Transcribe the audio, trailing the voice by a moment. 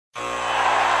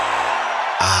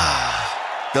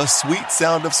The sweet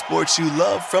sound of sports you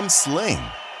love from Sling.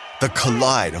 The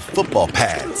collide of football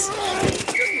pads.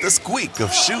 The squeak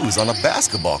of shoes on a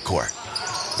basketball court.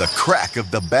 The crack of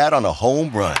the bat on a home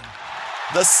run.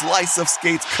 The slice of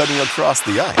skates cutting across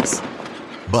the ice.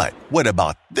 But what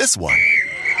about this one?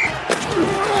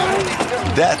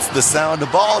 That's the sound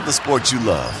of all the sports you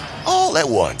love, all at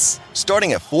once.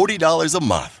 Starting at $40 a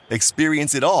month.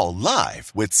 Experience it all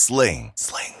live with Sling.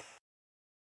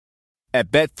 At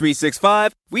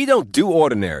Bet365, we don't do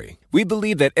ordinary. We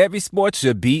believe that every sport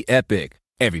should be epic.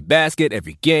 Every basket,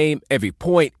 every game, every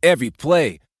point, every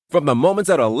play. From the moments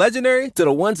that are legendary to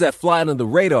the ones that fly under the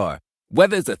radar.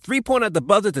 Whether it's a three-pointer at the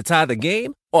buzzer to tie the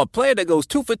game or a player that goes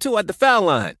 2 for 2 at the foul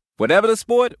line. Whatever the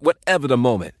sport, whatever the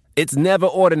moment. It's never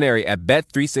ordinary at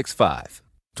Bet365.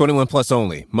 21 plus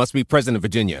only. Must be present in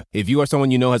Virginia. If you or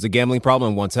someone you know has a gambling problem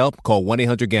and wants help, call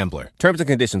 1-800-GAMBLER. Terms and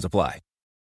conditions apply.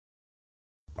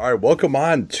 All right, welcome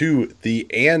on to the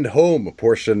And Home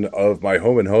portion of My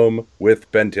Home and Home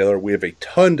with Ben Taylor. We have a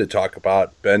ton to talk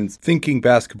about. Ben's Thinking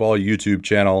Basketball YouTube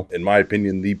channel, in my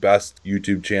opinion, the best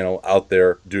YouTube channel out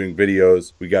there doing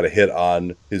videos. We got to hit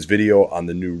on his video on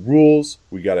the new rules.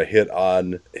 We got to hit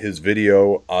on his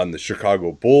video on the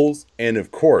Chicago Bulls. And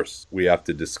of course, we have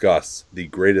to discuss the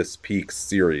Greatest Peaks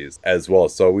series as well.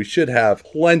 So we should have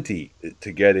plenty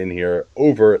to get in here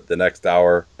over the next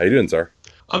hour. How you doing, sir?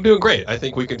 I'm doing great. I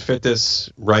think we can fit this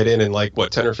right in like,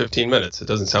 10 or 15 minutes. It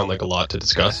doesn't sound like a lot to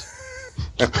discuss.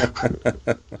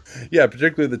 Yeah,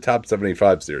 particularly the top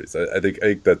 75 series. I think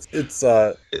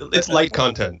it's light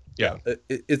content. Yeah,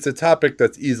 it's a topic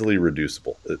that's easily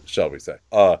reducible, shall we say?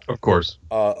 Of course.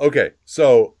 Okay,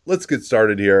 so let's get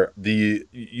started here.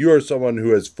 You are someone who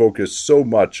has focused so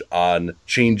much on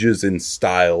changes in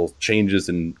style, changes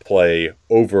in play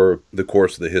over the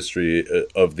course of the history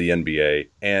of the NBA,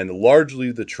 and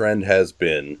largely the trend has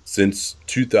been since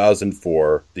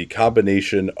 2004 the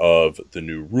combination of the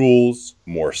new rules,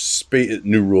 more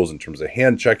new rules in terms of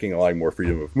hand checking, allowing more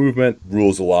freedom of movement,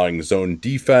 rules allowing zone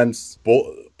defense.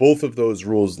 Both of those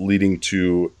rules leading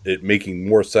to it making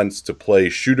more sense to play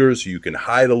shooters so you can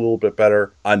hide a little bit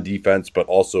better on defense, but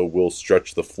also will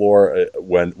stretch the floor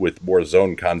with more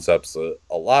zone concepts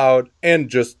allowed, and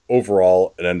just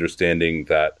overall an understanding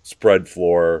that spread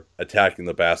floor, attacking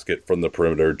the basket from the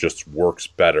perimeter just works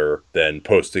better than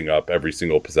posting up every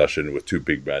single possession with two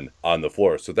big men on the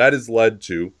floor. So that has led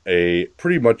to a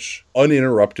pretty much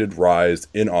uninterrupted rise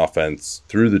in offense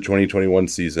through the 2021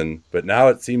 season. But now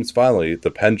it seems finally the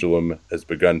pendulum has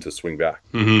begun to swing back.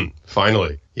 Mm-hmm.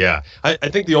 Finally. Yeah. I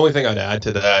think the only thing I'd add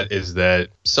to that is that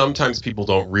sometimes people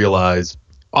don't realize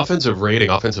offensive rating,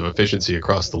 offensive efficiency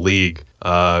across the league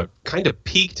kind of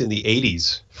peaked in the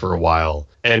 80s for a while.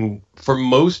 And for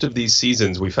most of these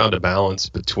seasons, we found a balance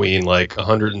between like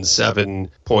 107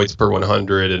 points per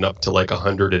 100 and up to like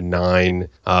 109.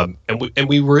 And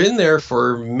we were in there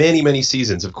for many, many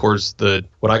seasons. Of course,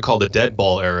 what I call the dead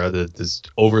ball era, this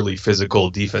overly physical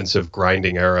defensive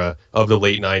grinding era of the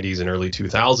late 90s and early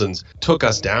 2000s took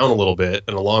us down a little bit.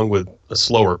 And along with a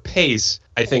slower pace,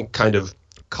 I think kind of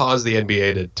caused the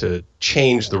NBA to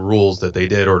change the rules that they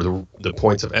did, or the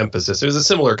points of emphasis. It was a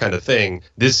similar kind of thing.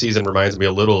 This season reminds me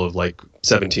a little of like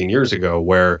 17 years ago,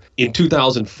 where in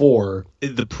 2004,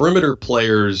 the perimeter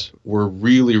players were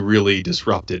really, really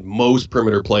disrupted. Most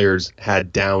perimeter players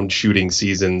had down shooting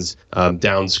seasons,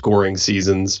 down scoring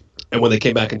seasons. And when they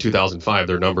came back in 2005,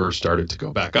 their numbers started to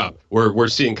go back up. We're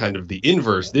seeing kind of the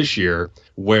inverse this year,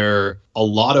 where a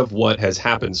lot of what has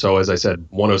happened, so as I said,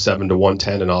 107 to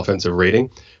 110 in offensive rating,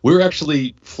 we were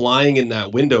actually flying in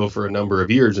that window for a number of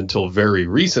years until very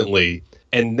recently.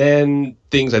 And then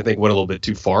things, I think, went a little bit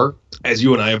too far, as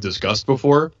you and I have discussed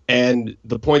before. And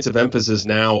the points of emphasis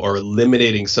now are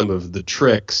eliminating some of the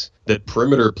tricks that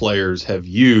perimeter players have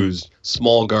used,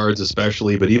 small guards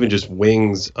especially, but even just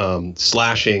wings,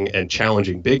 slashing and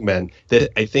challenging big men,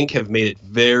 that I think have made it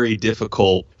very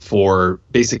difficult for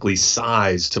basically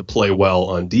size to play well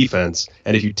on defense.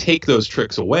 And if you take those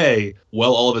tricks away,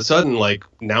 well, all of a sudden, like,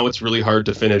 now it's really hard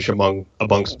to finish amongst a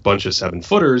bunch of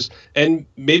 7-footers. And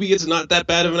maybe it's not that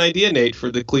bad of an idea, Nate,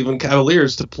 for the Cleveland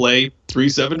Cavaliers to play 3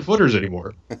 7-footers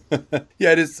anymore.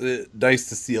 Yeah, it is nice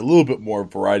to see a little bit more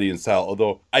variety in style,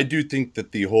 although I do think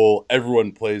that the whole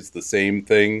everyone plays the same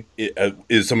thing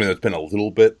is something that's been a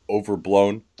little bit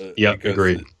overblown. Yeah,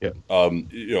 agreed. Yeah.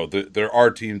 There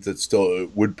are teams that still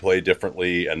would play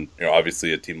differently, and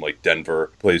obviously a team like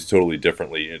Denver plays totally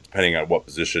differently depending on what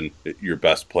position your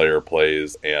best player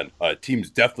plays, and teams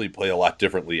definitely play a lot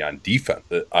differently on defense,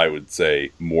 I would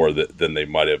say, more than they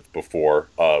might have before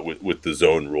with the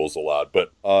zone rules allowed.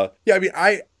 But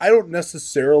I I don't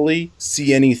necessarily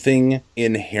see anything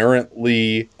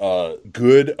inherently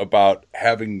good about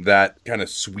having that kind of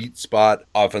sweet spot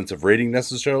offensive rating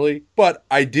necessarily, but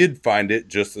I did find it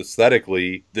just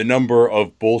aesthetically, the number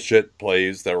of bullshit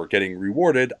plays that were getting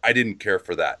rewarded, I didn't care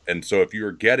for that. And so if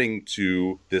you're getting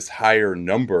to this higher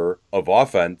number of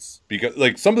offense, because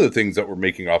like some of the things that were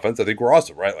making offense, I think were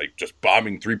awesome, right? Like just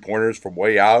bombing 3-pointers from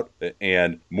way out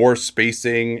and more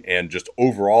spacing and just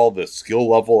overall the skill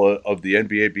level of the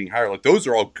NBA being higher. Like those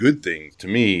are all good things to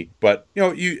me. But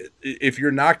if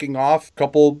you're knocking off a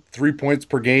couple 3 points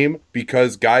per game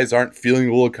because guys aren't feeling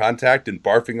a little contact and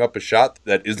barfing up a shot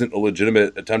that isn't a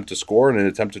legitimate attempt to score and an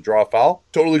attempt to draw a foul,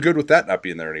 totally good with that not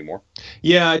being there anymore.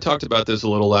 Yeah, I talked about this a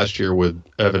little last year with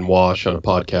Evan Wash on a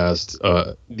podcast.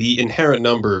 The inherent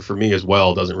number for me as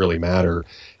well doesn't really matter.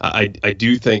 I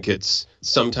do think it's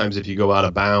sometimes if you go out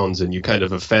of bounds and you kind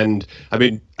of offend. I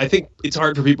mean, I think it's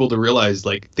hard for people to realize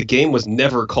like the game was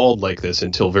never called like this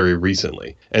until very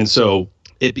recently. And so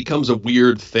it becomes a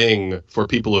weird thing for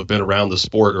people who have been around the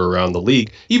sport or around the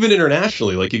league, even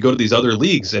internationally. Like you go to these other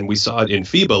leagues, and we saw it in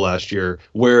FIBA last year,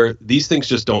 where these things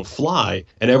just don't fly,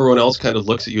 and everyone else kind of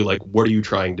looks at you like, what are you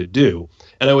trying to do?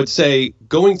 And I would say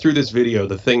going through this video,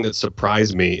 the thing that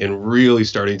surprised me in really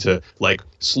starting to like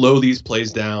slow these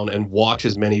plays down and watch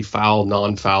as many foul,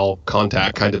 non-foul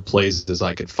contact kind of plays as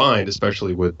I could find,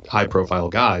 especially with high profile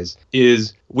guys,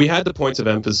 is we had the points of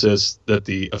emphasis that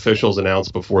the officials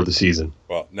announced before the season.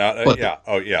 Well, now,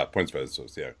 points of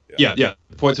emphasis, yeah,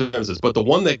 points of emphasis. But the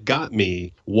one that got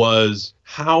me was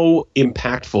how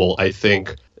impactful I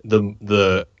think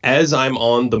the as I'm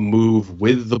on the move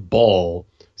with the ball,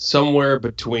 somewhere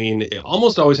between,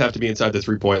 almost always have to be inside the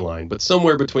 3-point line, but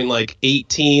somewhere between like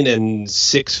 18 and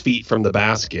 6 feet from the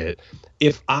basket.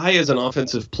 If I, as an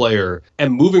offensive player,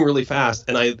 am moving really fast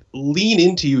and I lean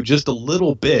into you just a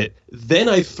little bit, then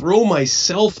I throw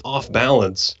myself off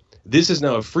balance. This is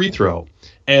now a free throw.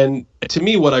 And to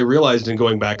me, what I realized in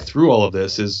going back through all of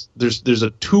this is there's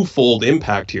a twofold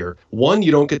impact here. One,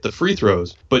 you don't get the free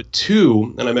throws, but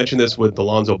two, and I mentioned this with the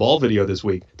Lonzo Ball video this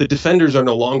week, the defenders are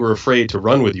no longer afraid to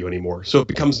run with you anymore. So it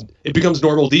becomes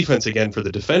normal defense again for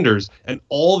the defenders, and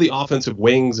all the offensive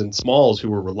wings and smalls who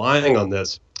were relying on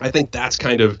this. I think that's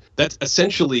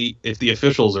essentially, if the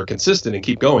officials are consistent and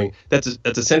keep going, that's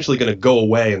essentially going to go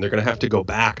away, and they're going to have to go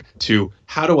back to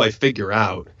how do I figure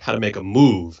out how to make a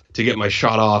move to get my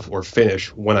shot off or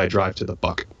finish when I drive to the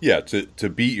bucket. Yeah, to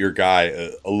beat your guy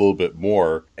a little bit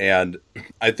more. And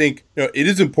I think it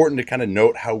is important to kind of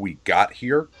note how we got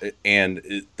here,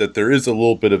 and that there is a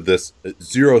little bit of this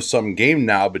zero-sum game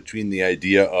now between the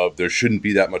idea of there shouldn't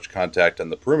be that much contact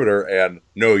on the perimeter and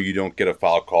no, you don't get a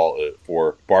foul call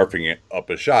for barfing it up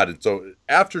a shot. And so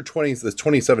after the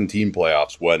 2017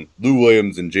 playoffs, when Lou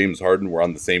Williams and James Harden were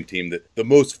on the same team, the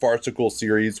most farcical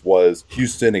series was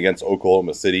Houston against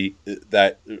Oklahoma City,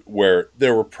 where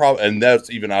there were and that's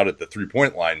even out at the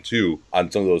 3-point line too on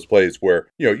some of those plays where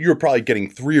you were probably getting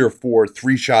 3 or 4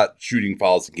 3-shot shooting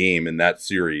fouls a game in that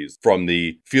series from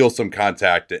the feel some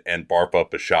contact and barf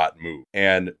up a shot move.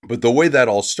 But the way that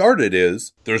all started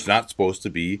is there's not supposed to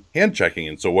be hand checking.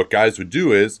 And so what guys would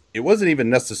do is, it wasn't even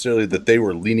necessarily that they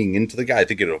were leaning into the guy. I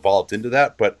think it evolved into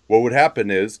that. But what would happen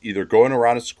is either going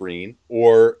around a screen,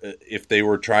 or if they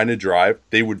were trying to drive,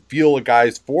 they would feel a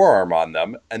guy's forearm on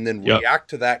them and then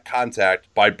react to that contact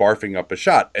by barfing up a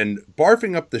shot. And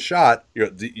barfing up the shot,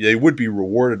 they would be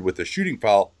rewarded with a shooting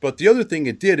foul. But the other thing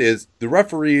it did is the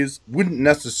referees wouldn't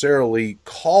necessarily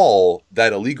call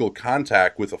that illegal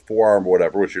contact with a forearm or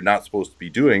whatever, which you're not supposed to be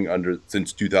doing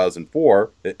since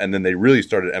 2004. And then they really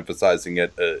started emphasizing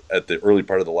it at the early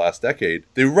part of the last decade.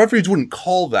 The referees wouldn't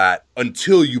call that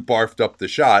until you barfed up the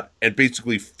shot and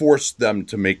basically forced them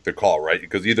to make the call, right?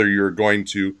 Because either you're going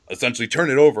to essentially turn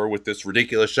it over with this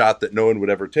ridiculous shot that no one would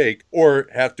ever take, or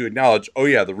have to acknowledge, oh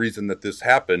yeah, the reason that this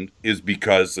happened is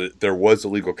because there was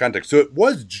illegal contact. So it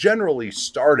was generally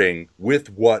starting with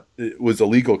what was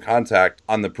illegal contact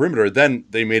on the perimeter. Then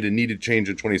they made a needed change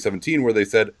in 2017 where they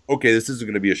said, okay, this isn't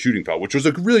going to be a shooting foul, which was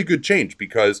a really good change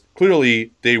because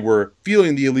clearly they were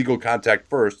feeling the illegal contact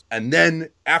first and then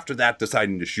after that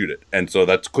deciding to shoot it. And so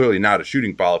that's clearly not a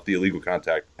shooting foul if the illegal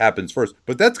contact happens first.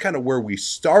 But that's kind of where we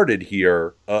started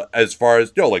here as far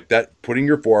as, like that, putting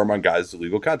your forearm on guys is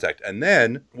illegal contact. And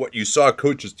then what you saw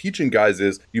coaches teaching guys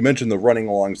is, you mentioned the running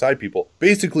alongside people.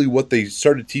 Basically what they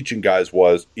started teaching guys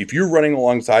was, if you're running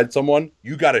alongside someone,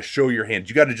 you got to show your hands.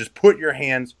 You got to just put your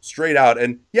hands straight out.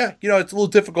 And yeah, it's a little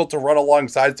difficult to run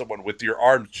alongside someone with your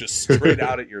arms just straight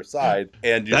out at your side.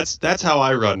 And that's how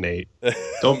I run, Nate.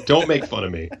 Don't make fun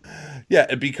of me.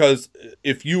 Yeah, because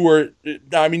if you were,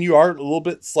 I mean, you are a little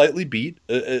bit slightly beat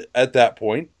at that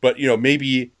point, but,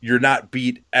 maybe you're not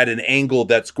beat at an angle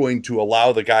that's going to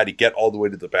allow the guy to get all the way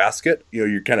to the basket.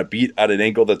 You're kind of beat at an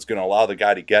angle that's going to allow the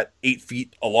guy to get 8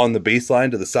 feet along the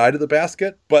baseline to the side of the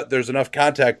basket, but there's enough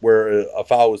contact where a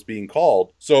foul was being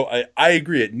called. So I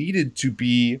agree, it needed to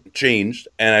be changed,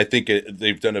 and I think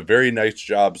they've done a very nice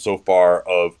job so far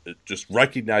of just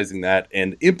recognizing that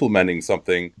and implementing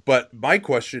something. But my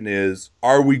question is,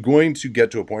 are we going to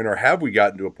get to a point, or have we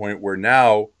gotten to a point where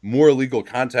now more illegal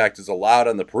contact is allowed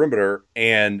on the perimeter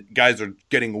and guys are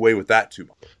getting away with that too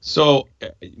much? So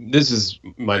this is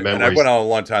my memory. And I went on a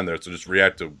long time there, so just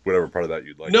react to whatever part of that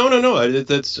you'd like. No.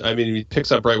 It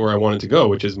picks up right where I wanted to go,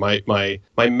 which is my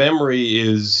memory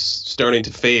is starting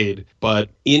to fade. But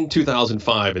in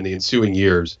 2005 and the ensuing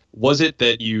years, was it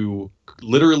that you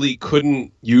literally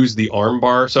couldn't use the arm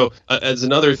bar? So as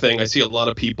another thing, I see a lot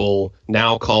of people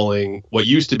now calling what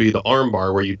used to be the arm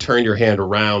bar, where you turn your hand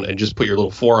around and just put your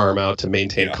little forearm out to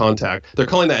maintain contact. They're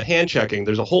calling that hand checking.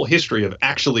 There's a whole history of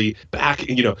actually back,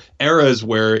 eras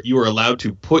where you were allowed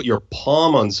to put your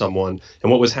palm on someone.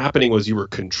 And what was happening was you were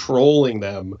controlling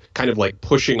them, kind of like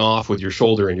pushing off with your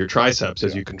shoulder and your triceps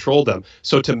as you controlled them.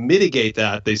 So to mitigate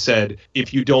that, they said,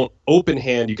 if you don't open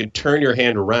hand, you can turn your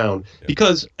hand around.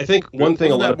 Because I think one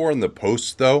thing, Wasn't that more in the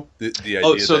post though? The idea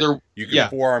that you can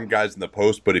forearm guys in the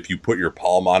post, but if you put your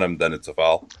palm on them, then it's a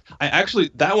foul.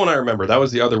 That one I remember. That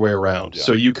was the other way around. Yeah.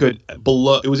 So you could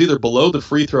it was either below the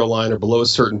free throw line or below a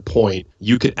certain point,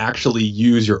 you could actually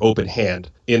use your open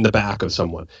hand in the back of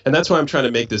someone. And that's why I'm trying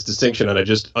to make this distinction, and I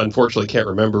just unfortunately can't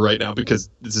remember right now because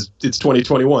it's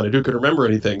 2021 and who can remember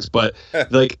any things. But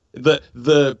like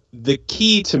the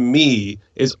key to me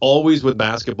is always with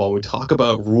basketball, when we talk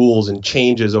about rules and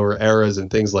changes over eras and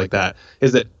things like that,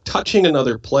 is that touching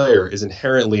another player is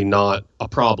inherently not a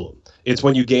problem. It's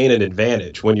when you gain an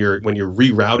advantage, when you're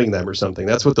rerouting them or something.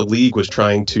 That's what the league was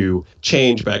trying to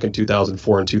change back in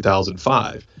 2004 and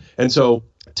 2005. And so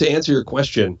to answer your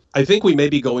question, I think we may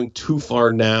be going too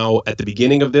far now at the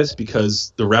beginning of this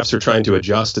because the refs are trying to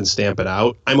adjust and stamp it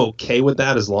out. I'm okay with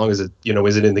that as long as it,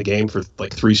 isn't in the game for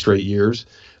like 3 straight years.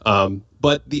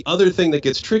 But the other thing that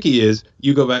gets tricky is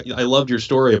you go back. I loved your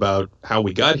story about how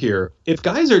we got here. If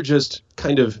guys are just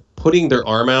kind of putting their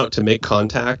arm out to make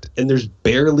contact and there's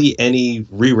barely any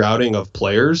rerouting of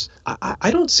players, I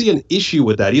don't see an issue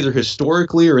with that, either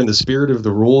historically or in the spirit of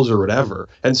the rules or whatever.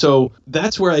 And so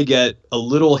that's where I get a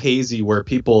little hazy, where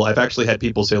I've actually had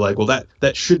people say like, well,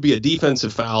 that should be a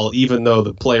defensive foul, even though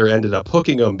the player ended up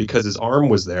hooking him because his arm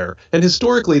was there. And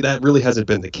historically, that really hasn't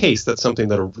been the case. That's something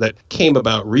that came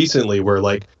about recently, where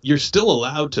like you're still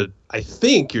allowed to, I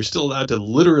think you're still allowed to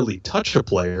literally touch a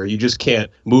player. You just can't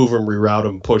move them, reroute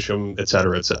them, push them, et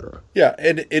cetera, et cetera. Yeah,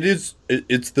 and it's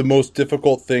the most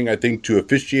difficult thing, I think, to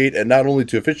officiate, and not only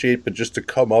to officiate, but just to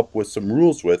come up with some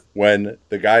rules with, when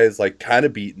the guy is like kind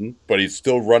of beaten, but he's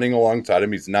still running alongside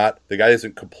him. The guy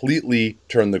isn't completely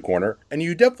turned the corner. And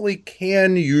you definitely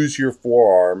can use your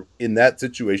forearm in that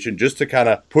situation just to kind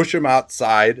of push him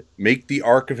outside, make the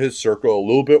arc of his circle a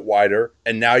little bit wider,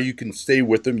 and now you can stay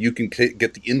with him. You can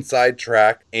get the inside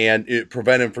track and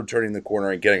prevent him from turning the corner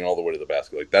and getting all the way to the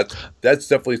basket. Like that's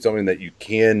definitely something that you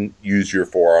can use your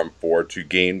forearm for to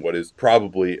gain what is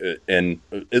probably, and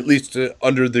at least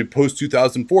under the post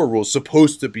 2004 rules,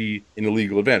 supposed to be an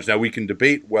illegal advantage. Now we can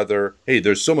debate whether, hey,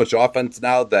 there's so much offense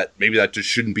now that maybe that just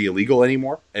shouldn't be illegal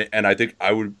anymore. And I think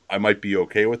I might be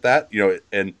okay with that,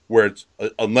 and where it's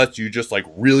unless you just like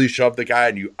really shove the guy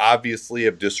and you obviously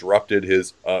have disrupted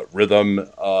his rhythm,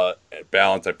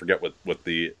 balance. I forget what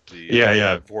the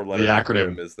 4-letter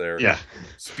acronym is there. Yeah,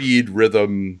 speed,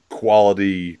 rhythm,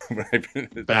 quality.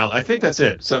 I think that's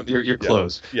it. So you're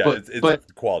close. Yeah,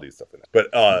 it's quality stuff in that.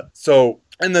 But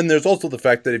and then there's also the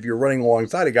fact that if you're running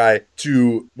alongside a guy,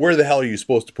 to where the hell are you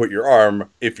supposed to put your arm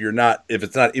if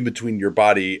it's not in between your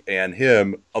body and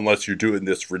him, unless you're doing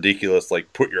this ridiculous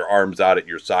like put your arms out at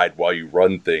your side while you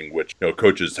run thing, which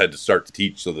coaches had to start to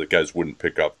teach so that guys wouldn't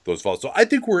pick up those fouls. So I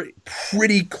think we're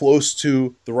pretty close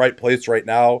to the right place right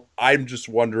now. I'm just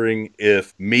wondering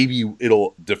if maybe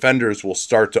defenders will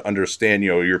start to understand,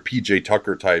 your PJ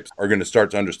Tucker types are going to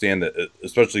start to understand that,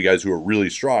 especially guys who are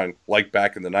really strong, like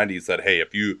back in the 90s, that, hey,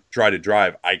 if you try to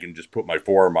drive, I can just put my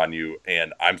forearm on you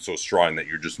and I'm so strong that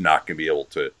you're just not going to be able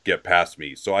to get past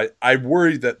me. So I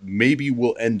worry that maybe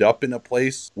we'll end up in a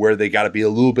place where they got to be a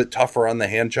little bit tougher on the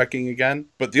hand checking again.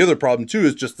 But the other problem too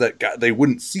is just that they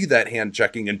wouldn't see that hand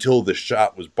checking until the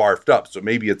shot was barfed up. So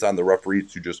maybe it's on the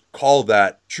referees to just call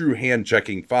that true hand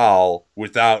checking foul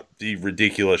without the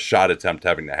ridiculous shot attempt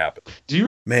having to happen.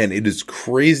 Man, it is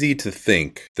crazy to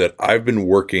think that I've been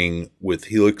working with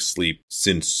Helix Sleep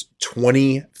since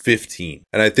 2015.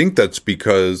 And I think that's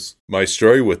because my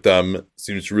story with them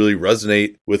seems to really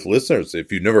resonate with listeners.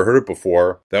 If you've never heard it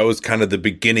before, that was kind of the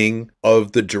beginning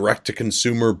of the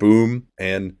direct-to-consumer boom.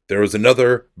 And there was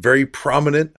another very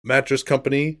prominent mattress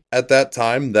company at that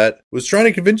time that was trying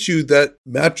to convince you that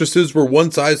mattresses were one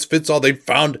size fits all. They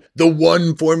found the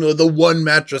one formula, the one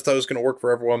mattress that was going to work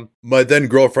for everyone. My then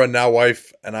girlfriend, now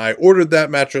wife, and I ordered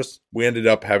that mattress. We ended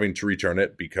up having to return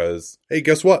it because, hey,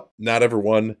 guess what? Not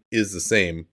everyone is the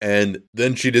same. And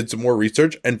then she did some more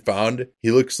research and found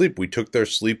Helix Sleep. We took their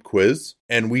sleep quiz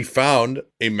and we found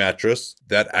a mattress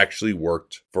that actually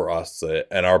worked for us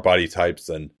and our body types.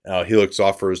 And Helix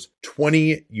offers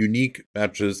 20 unique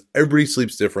mattresses. Everybody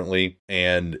sleeps differently.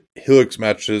 And Helix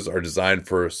mattresses are designed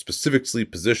for specific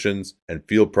sleep positions and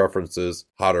field preferences,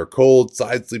 hot or cold,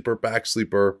 side sleeper, back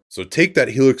sleeper. So take that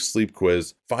Helix Sleep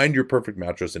quiz, find your perfect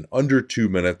mattress in under 2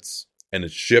 minutes, and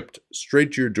it's shipped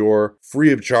straight to your door,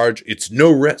 free of charge. It's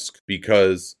no risk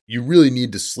because you really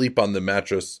need to sleep on the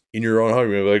mattress in your own home.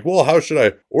 You're like, well, how should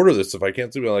I order this if I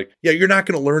can't sleep? I'm like, yeah, you're not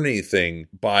going to learn anything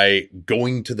by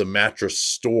going to the mattress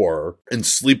store and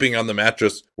sleeping on the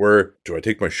mattress where, do I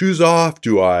take my shoes off?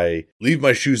 Do I leave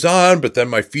my shoes on, but then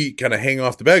my feet kind of hang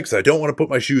off the bed because I don't want to put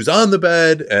my shoes on the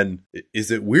bed? And is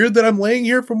it weird that I'm laying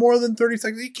here for more than 30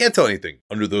 seconds? You can't tell anything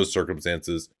under those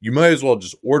circumstances. You might as well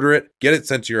just order it, get it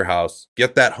sent to your house,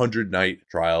 get that 100-night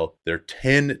trial. They're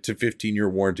 10 to 15-year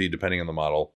warranty, depending on the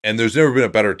model. And there's never been a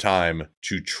better time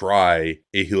to try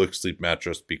a Helix Sleep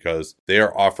mattress because they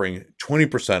are offering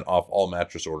 20% off all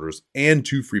mattress orders and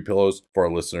 2 free pillows for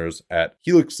our listeners at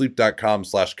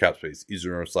helixsleep.com/capspace. Easy to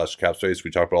remember /capspace.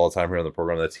 We talk about all the time here on the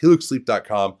program. That's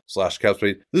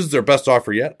helixsleep.com/capspace. This is their best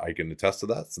offer yet. I can attest to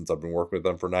that since I've been working with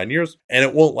them for 9 years. And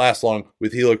it won't last long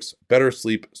with Helix. Better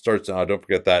sleep starts now. Don't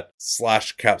forget that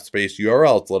 /capspace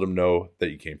URL to let them know that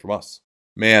you came from us.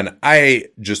 Man, I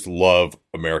just love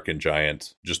American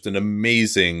Giant. Just an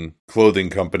amazing clothing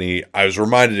company. I was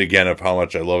reminded again of how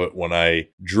much I love it when I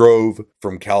drove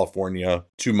from California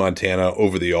to Montana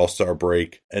over the All-Star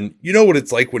break. And you know what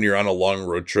it's like when you're on a long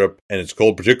road trip and it's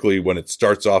cold, particularly when it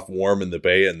starts off warm in the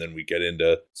Bay and then we get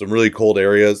into some really cold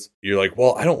areas. You're like,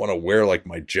 well, I don't want to wear like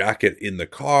my jacket in the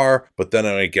car, but then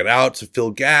when I get out to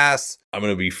fill gas, I'm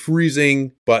going to be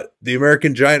freezing. But the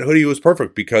American Giant hoodie was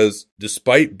perfect because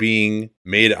despite being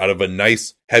made out of a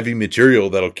nice heavy material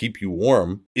that'll keep you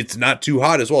warm, it's not too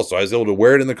hot as well. So I was able to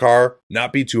wear it in the car,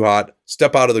 not be too hot,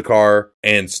 step out of the car,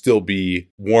 and still be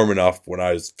warm enough when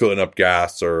I was filling up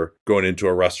gas or going into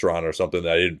a restaurant or something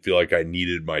that I didn't feel like I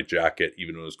needed my jacket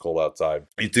even when it was cold outside.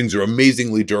 These things are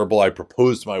amazingly durable. I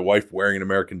proposed to my wife wearing an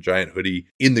American Giant hoodie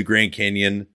in the Grand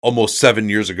Canyon almost 7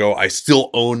 years ago. I still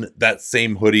own that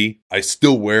same hoodie. I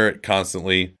still wear it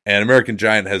constantly. And American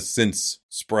Giant has since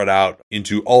spread out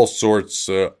into all sorts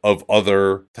of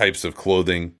other types of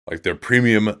clothing, like their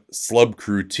premium Slub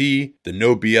Crew tee, the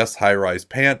No BS high-rise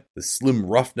pant, the slim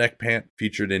roughneck pant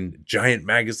featured in Giant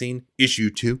Magazine, issue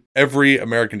 2. Every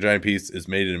American Giant piece is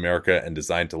made in America and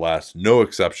designed to last, no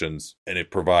exceptions, and it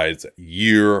provides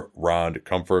year-round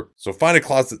comfort. So find a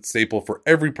closet staple for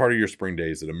every part of your spring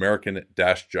days at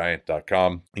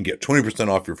American-Giant.com and get 20%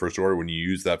 off your first order when you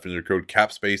use that vendor code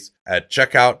CAPSPACE at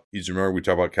checkout. Easy to remember, we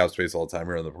talk about CAPSPACE all the time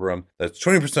here on the program. That's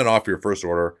 20% off your first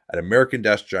order at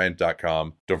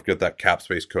American-Giant.com. Don't forget that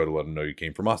CAPSPACE code to let them know you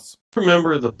came from us.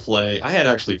 Remember the play? I had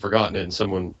actually forgotten it and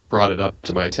someone brought it up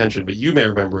to my attention, but you may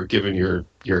remember it given your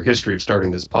history of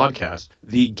starting this podcast.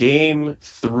 The Game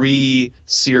 3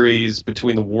 series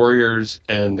between the Warriors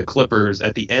and the Clippers,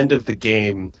 at the end of the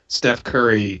game, Steph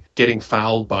Curry getting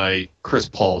fouled by Chris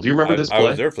Paul. Do you remember this play? I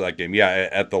was there for that game. Yeah,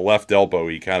 at the left elbow,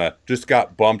 he kind of just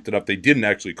got bumped enough. They didn't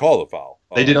actually call the foul.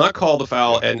 They did not call the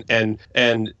foul,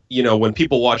 and you know, when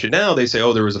people watch it now, they say,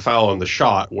 oh, there was a foul on the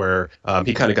shot where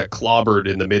he kind of got clobbered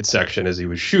in the midsection as he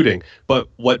was shooting. But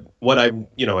what I'm,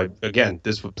 you know, again,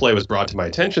 this play was brought to my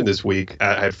attention this week.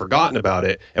 I had forgotten about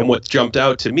it, and what jumped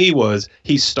out to me was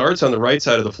he starts on the right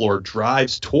side of the floor,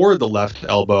 drives toward the left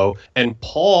elbow, and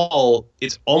Paul,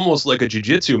 it's almost like a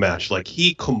jiu-jitsu match. Like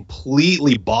he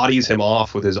completely bodies him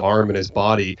off with his arm and his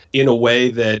body in a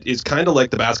way that is kind of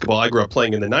like the basketball I grew up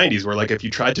playing in the 90s, where like if you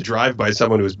tried to drive by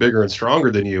someone who was bigger and stronger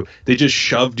than you, they just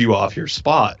shoved you off your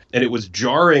spot. And it was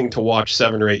jarring to watch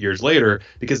 7 or 8 years later,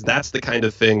 because that's the kind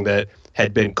of thing that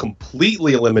had been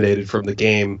completely eliminated from the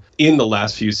game in the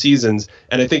last few seasons.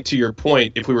 And I think to your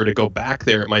point, if we were to go back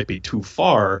there, it might be too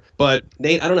far. But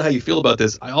Nate, I don't know how you feel about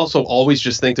this. I also always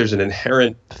just think there's an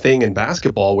inherent thing in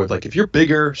basketball with, like, if you're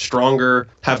bigger, stronger,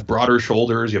 have broader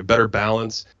shoulders, you have better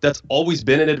balance, that's always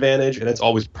been an advantage, and it's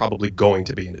always probably going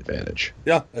to be an advantage.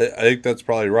 Yeah, I think that's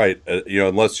probably right.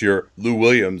 Unless you're Lou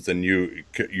Williams and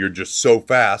you're just so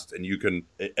fast and you can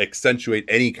accentuate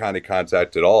any kind of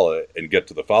contact at all and get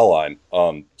to the foul line.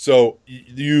 So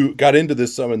you got into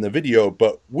this some in the video,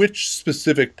 but which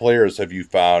specific players have you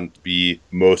found to be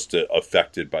most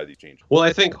affected by these changes? Well,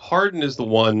 I think Harden is the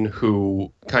one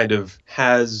who kind of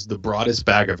has the broadest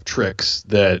bag of tricks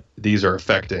that these are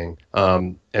affecting.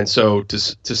 And so to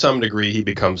some degree, he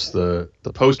becomes the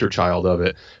poster child of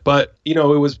it. But, it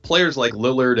was players like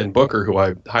Lillard and Booker, who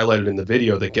I highlighted in the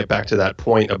video, that get back to that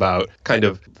point about kind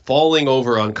of falling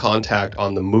over on contact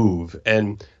on the move.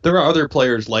 And there are other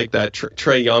players like that.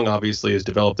 Trae Young obviously has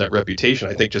developed that reputation,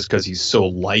 I think, just because he's so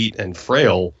light and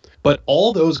frail. But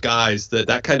all those guys,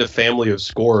 that kind of family of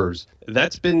scorers,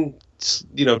 that's been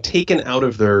taken out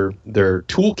of their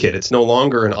toolkit. It's no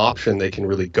longer an option they can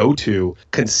really go to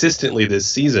consistently this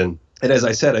season. And as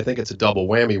I said, I think it's a double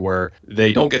whammy where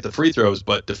they don't get the free throws,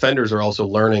 but defenders are also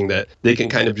learning that they can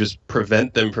kind of just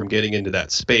prevent them from getting into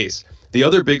that space. The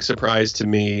other big surprise to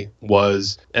me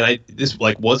was, and this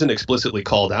wasn't explicitly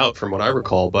called out from what I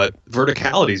recall, but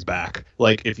verticality's back.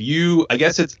 Like, I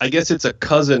guess it's a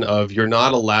cousin of, you're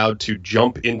not allowed to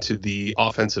jump into the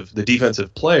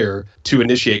defensive player to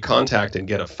initiate contact and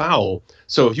get a foul.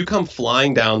 So if you come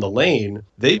flying down the lane,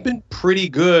 they've been pretty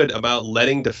good about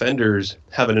letting defenders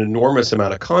have an enormous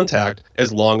amount of contact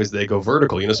as long as they go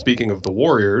vertical. Speaking of the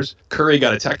Warriors, Curry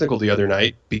got a technical the other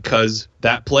night because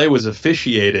that play was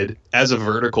officiated as a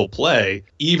vertical play,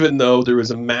 even though there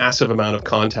was a massive amount of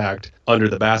contact under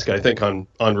the basket. I think on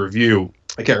review,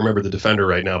 I can't remember the defender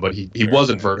right now, but he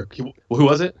wasn't vertical. Who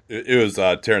was it? It was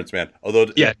Terrence Mann. Although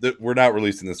we're not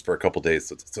releasing this for a couple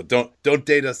days, so don't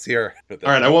date us here. All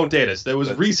right, I won't date us. That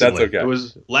was recently. That's okay. It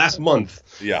was last month.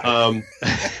 Yeah.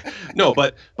 No,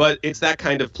 but it's that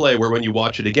kind of play where when you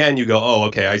watch it again, you go, oh,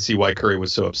 okay, I see why Curry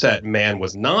was so upset. Mann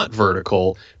was not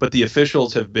vertical, but the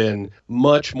officials have been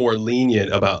much more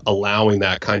lenient about allowing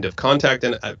that kind of contact.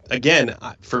 And again,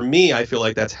 for me, I feel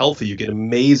like that's healthy. You get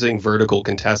amazing vertical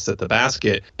contests at the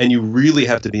basket, and you really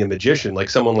have to be a magician. Like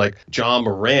someone like John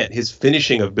Morant, his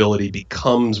finishing ability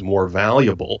becomes more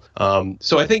valuable.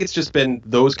 So I think it's just been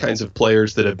those kinds of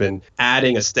players that have been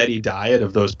adding a steady diet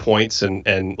of those points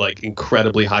and like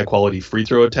incredibly high quality free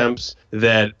throw attempts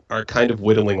that are kind of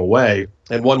whittling away.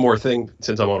 And one more thing,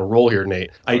 since I'm on a roll here,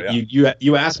 Nate,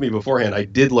 you asked me beforehand. I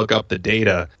did look up the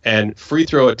data, and free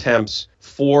throw attempts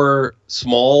for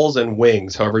smalls and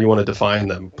wings, however you want to define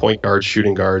them, point guards,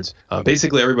 shooting guards,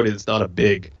 basically everybody that's not a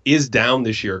big, is down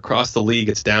this year. Across the league,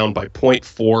 it's down by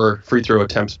 0.4 free throw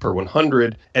attempts per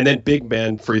 100, and then big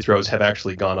man free throws have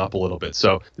actually gone up a little bit.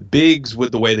 So bigs,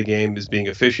 with the way the game is being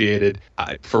officiated,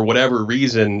 for whatever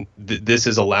reason, this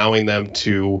is allowing them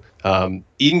to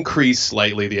increase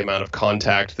slightly the amount of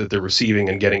contact that they're receiving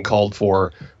and getting called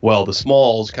for, while the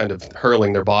smalls, kind of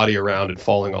hurling their body around and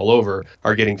falling all over,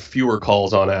 are getting fewer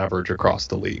calls on average across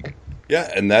the league. Yeah,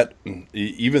 and that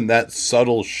even that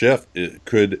subtle shift, it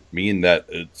could mean that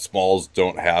smalls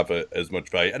don't have as much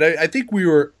value. And I think we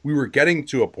were getting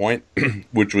to a point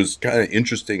which was kind of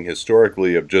interesting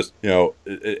historically of just,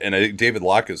 and I think David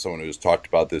Locke is someone who's talked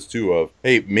about this too, of,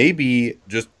 hey, maybe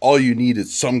just all you need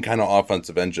is some kind of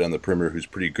offensive engine on the perimeter who's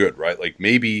pretty good, right? Like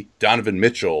maybe Donovan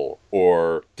Mitchell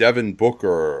or Devin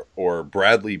Booker or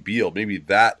Bradley Beal, maybe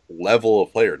that level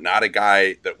of player, not a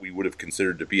guy that we would have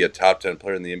considered to be a top 10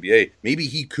 player in the NBA. Maybe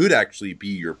he could actually be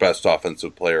your best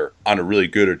offensive player on a really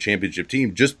good or championship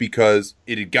team, just because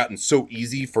it had gotten so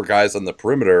easy for guys on the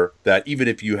perimeter that even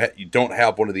if you don't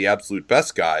have one of the absolute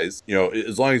best guys,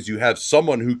 as long as you have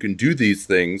someone who can do these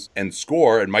things and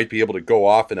score and might be able to go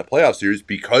off in a playoff series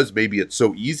because maybe it's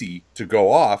so easy to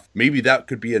go off, maybe that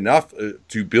could be enough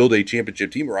to build a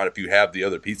championship team around if you have the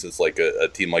other pieces like a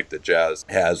team like the Jazz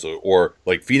has or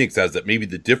like Phoenix has. That maybe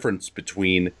the difference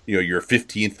between your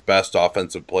 15th best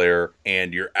offensive player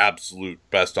and your absolute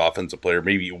best offensive player,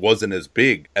 maybe it wasn't as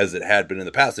big as it had been in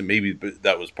the past, and maybe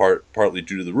that was partly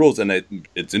due to the rules. And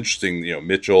it's interesting,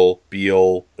 Mitchell,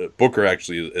 Beal, Booker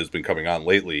actually has been coming on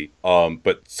lately,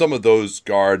 but some of those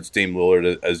guards, Dame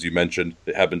Lillard, as you mentioned,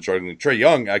 have been struggling. Trae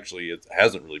Young actually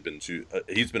hasn't really been too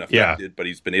he's been affected, but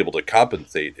he's been able to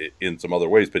compensate in some other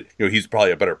ways. But he's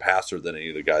probably a better passer than any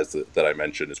of the guys that I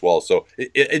mentioned as well. So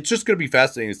it's just going to be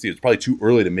fascinating to see. It's probably too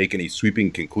early to make any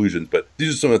sweeping conclusions, but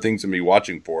these are some of the things I'm be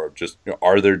watching for. Just,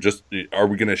 are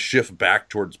we going to shift back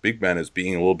towards big men as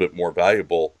being a little bit more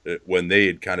valuable when they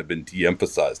had kind of been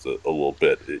de-emphasized a little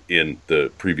bit in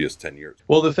the previous 10 years?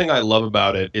 Well, the thing I love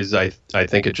about it is I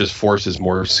think it just forces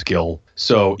more skill.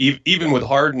 So even with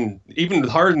Harden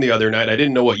the other night, I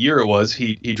didn't know what year it was.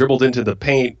 He dribbled into the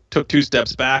paint, took 2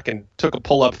 steps back, and took a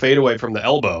pull-up fadeaway from the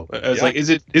elbow. I was like, is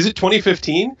it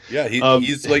 2015? Yeah,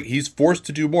 he's forced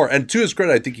to do more. And to his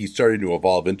credit, I think he's starting to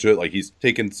evolve into it. Like, he's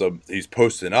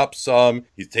posting up some.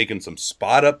 He's taken some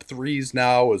spot up threes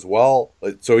now as well.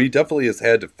 So he definitely has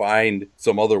had to find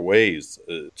some other ways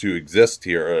to exist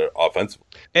here offensively.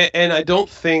 And I don't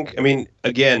think, I mean,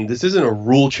 again, this isn't a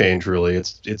rule change, really.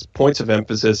 It's points of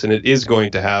emphasis, and it is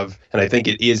going to have, and I think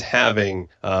it is having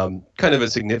kind of a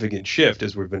significant shift,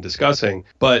 as we've been discussing.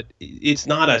 But it's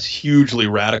not a hugely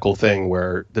radical thing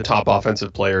where the top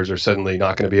offensive players are suddenly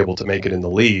not going to be able to make it in the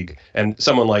league. And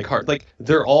someone like Hart, like,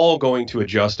 they're all going to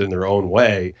adjust in their own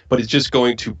way, but it's just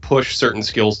going to push certain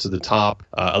skills to the top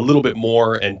a little bit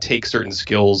more and take certain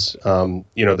skills,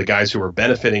 the guys who are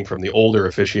benefiting from the older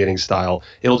officiating style,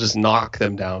 it'll just knock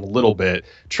them down a little bit.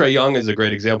 Trae Young is a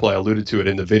great example. I alluded to it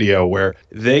in the video where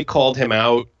they called him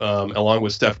out along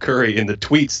with Steph Curry in the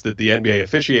tweets that the NBA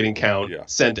officiating count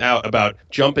sent out about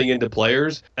jumping into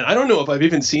players. And I don't know if I've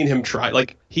even seen him try.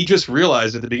 Like, he just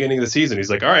realized at the beginning of the season, he's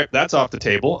like, all right, that's off the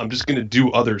table. I'm just going to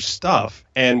do other stuff.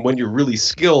 And when you're really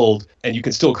skilled and you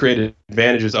can still create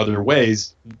advantages other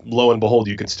ways, lo and behold,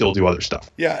 you can still do other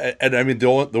stuff. Yeah, and I mean, the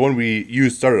one you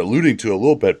started alluding to a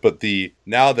little bit, but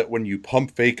now that when you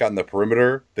pump fake on the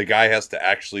perimeter, the guy has to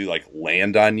actually like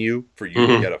land on you for you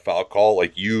to get a foul call.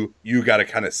 Like, you got to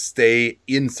kind of stay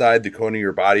inside the cone of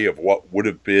your body of what would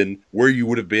have been where you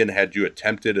would have been had you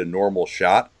attempted a normal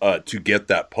shot to get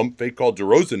that pump fake call.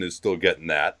 DeRozan is still getting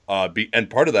that, and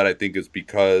part of that I think is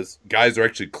because guys are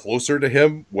actually closer to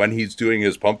him when he's doing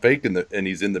his pump fake and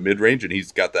he's in the mid range and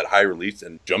he's got that high release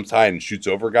and jumps high and shoots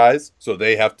over guys. So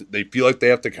they feel like they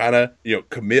have to kind of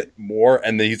commit more,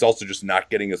 and then he's also just not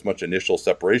getting as much initial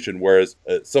separation. Whereas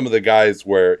some of the guys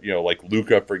where like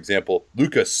Luka, for example,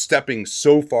 Luka stepping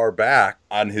so far back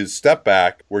on his step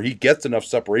back where he gets enough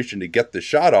separation to get the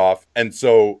shot off, and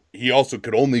so he also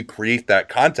could only create that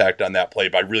contact on that play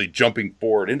by really jumping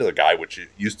forward into the guy, which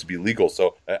used to be legal.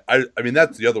 So I mean,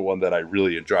 that's the other one that I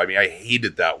really enjoy. I mean, I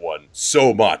hated that one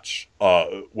so much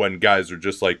when guys are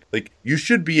just like you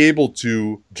should be able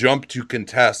to jump to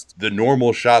contest the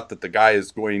normal shot that the guy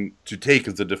is going to take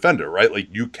as a defender, right? Like,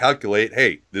 you calculate,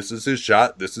 hey, this is his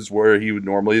shot. This is where he would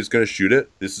normally is going to shoot it.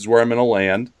 This is where I'm going to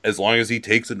land. As long as he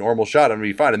takes a normal shot, I'm going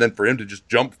to be fine. And then for him to just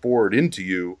jump forward into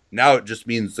you, now it just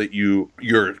means that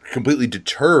you're completely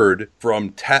deterred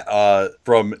from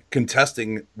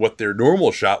contesting what their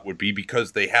normal shot would be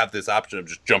because they have this option of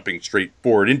just jumping straight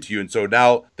forward into you. And so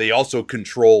now they also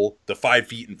control the 5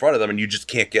 feet in front of them, and you just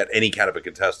can't get any kind of a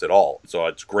contest at all. So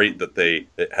it's great that they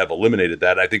have eliminated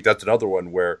that. I think that's another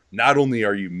one where not only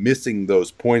are you missing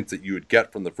those points that you would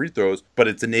get from the free throws, but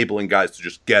it's enabling guys to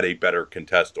just get a better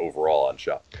contest overall on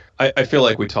shots. I feel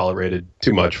like we tolerated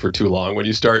too much for too long. When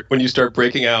you start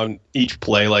breaking out each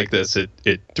play like this, it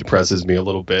depresses me a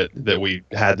little bit that we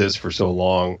had this for so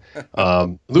long.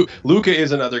 Luka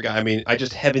is another guy. I mean, I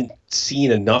just haven't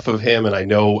seen enough of him, and I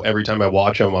know every time I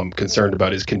watch him, I'm concerned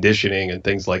about his conditioning and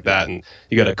things like that. And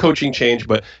you got a coaching change,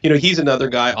 but he's another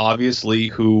guy, obviously,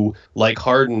 who, like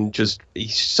Harden,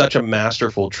 he's such a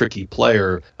masterful, tricky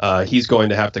player. He's going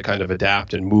to have to kind of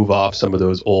adapt and move off some of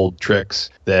those old tricks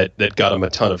that got him a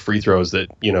ton of free throws that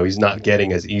he's not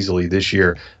getting as easily this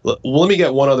year. Let me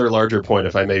get one other larger point,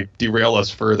 if I may derail us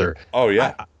further. Oh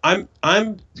yeah, I'm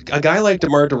a guy like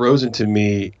DeMar DeRozan. To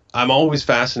me, I'm always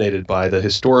fascinated by the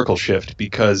historical shift,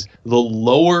 because the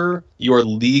lower your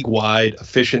league-wide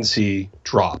efficiency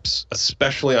drops,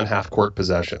 especially on half-court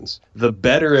possessions, the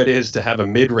better it is to have a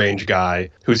mid-range guy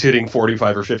who's hitting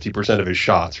 45 or 50% of his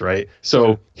shots, right?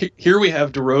 So here we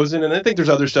have DeRozan, and I think there's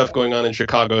other stuff going on in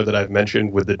Chicago that I've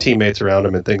mentioned with the teammates around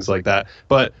him and things like that.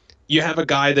 But you have a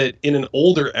guy that in an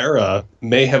older era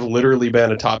may have literally been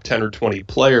a top 10 or 20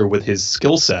 player with his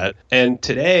skill set. And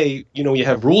today, you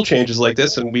have rule changes like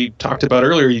this, and we talked about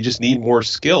earlier, you just need more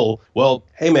skill. Well,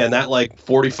 hey man, that like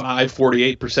 45,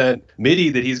 48% midi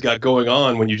that he's got going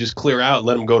on, when you just clear out and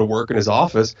let him go to work in his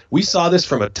office. We saw this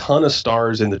from a ton of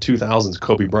stars in the 2000s,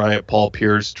 Kobe Bryant, Paul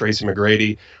Pierce, Tracy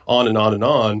McGrady, on and on and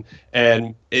on.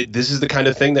 And this is the kind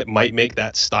of thing that might make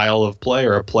that style of play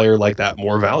or a player like that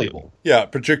more valuable. Yeah,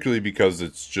 particularly because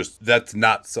it's just, that's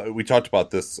not, we talked about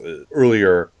this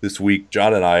earlier this week,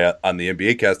 John and I, on the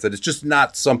NBA cast, that it's just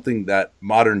not something that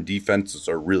modern defenses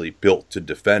are really built to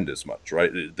defend as much,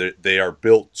 right? They are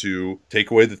built to take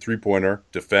away the three-pointer,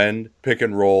 defend, pick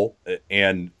and roll,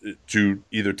 and to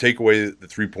either take away the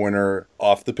three-pointer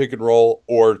off the pick and roll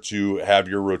or to have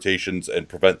your rotations and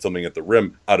prevent something at the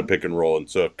rim out of pick and roll. And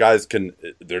so if guys can,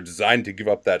 they're designed to give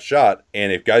up that shot,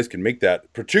 and if guys can make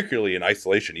that, particularly in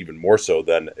isolation, even more so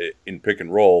than in pick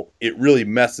and roll, it really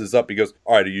messes up because,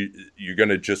 all right, you're going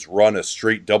to just run a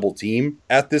straight double team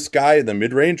at this guy in the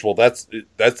mid-range? Well, that's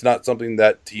not something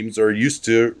that teams are used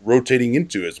to rotating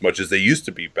into as much as they used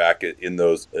to be back in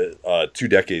those 2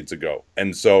 decades ago.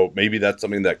 And so maybe that's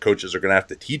something that coaches are going to have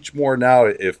to teach more now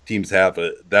if teams have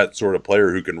that sort of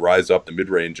player who can rise up the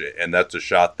mid-range, and that's a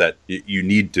shot that you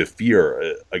need to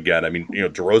fear again. I mean,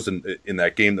 DeRozan in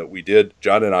that game that we did,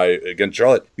 John and I, against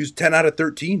Charlotte, he was 10 out of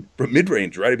 13 from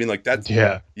mid-range, right? I mean, like that's,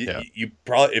 you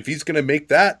probably, if he's going to make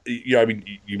that, I mean,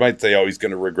 you might say, oh, he's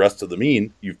going to regress to the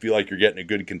mean. You feel like you're getting a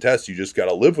good contest. You just got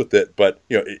to live with it. But,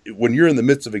 when you're in the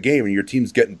midst of a game and your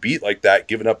team's getting beat like that,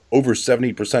 giving up over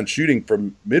 70% shooting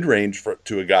from mid-range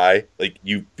to a guy, like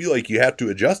you feel like you have to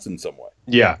adjust in some way.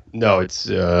 Yeah, no, it's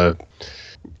a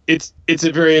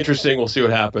very interesting. We'll see what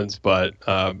happens, but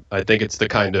I think it's the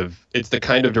kind of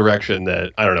direction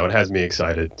that, I don't know, it has me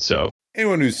excited. So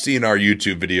anyone who's seen our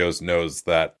YouTube videos knows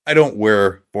that I don't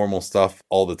wear formal stuff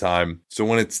all the time. So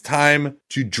when it's time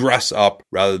to dress up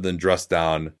rather than dress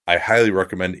down, I highly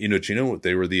recommend Indochino.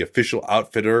 They were the official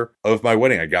outfitter of my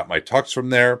wedding. I got my tux from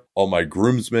there. All my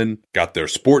groomsmen got their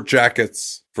sport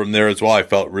jackets from there as well. I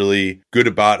felt really good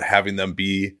about having them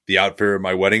be the outfitter of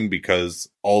my wedding because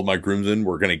all of my groomsmen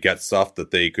were going to get stuff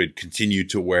that they could continue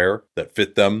to wear that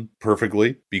fit them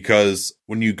perfectly. Because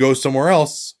when you go somewhere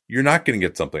else, you're not going to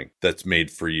get something that's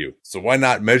made for you. So why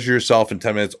not measure yourself in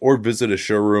 10 minutes or visit a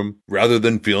showroom rather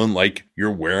than feeling like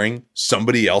you're wearing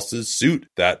somebody else's suit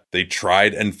that they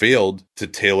tried and failed to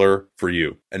tailor for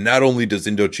you. And not only does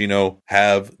Indochino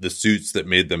have the suits that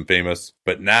made them famous,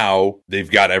 but now they've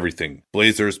got everything.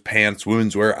 Blazers, pants,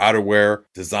 women's wear, outerwear,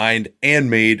 designed and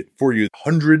made for you.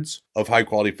 Hundreds of high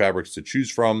quality fabrics to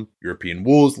choose from. European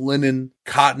wools, linen,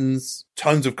 cottons,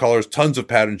 tons of colors, tons of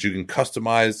patterns you can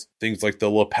customize. Things like the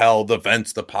lapel, the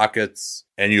vents, the pockets.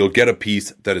 And you'll get a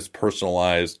piece that is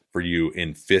personalized for you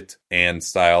in fit and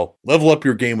style. Level up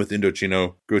your game with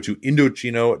Indochino. Go to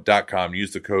Indochino.com.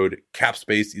 Use the code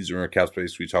CAPSPACE. These are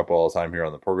CAPSPACE we talk about all the time here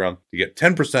on the program to get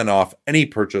 10% off any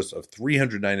purchase of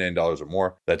 $399 or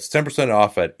more. That's 10%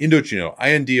 off at Indochino,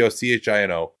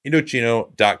 Indochino,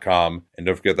 Indochino.com. And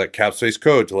don't forget that CAPSPACE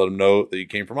code to let them know that you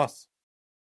came from us.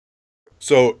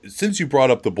 So since you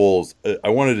brought up the Bulls, I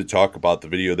wanted to talk about the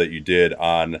video that you did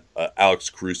on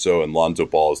Alex Caruso and Lonzo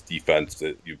Ball's defense.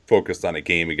 You focused on a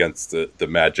game against the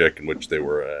Magic in which they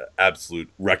were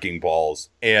absolute wrecking balls.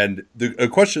 And a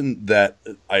question that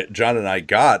John and I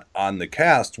got on the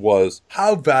cast was,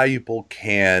 how valuable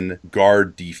can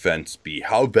guard defense be?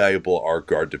 How valuable are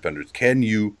guard defenders? Can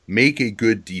you make a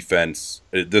good defense?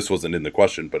 This wasn't in the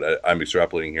question, but I'm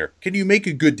extrapolating here. Can you make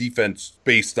a good defense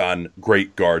based on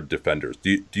great guard defenders?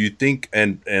 Do you think,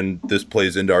 and this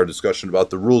plays into our discussion about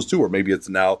the rules too, or maybe it's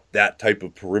now that type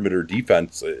of perimeter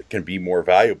defense can be more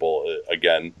valuable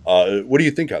again. What do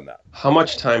you think on that? How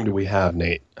much time do we have,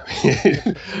 Nate?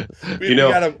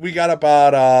 we got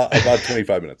about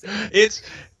 25 minutes. It's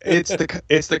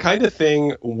the kind of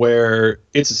thing where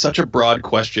it's such a broad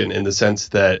question in the sense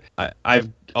that I've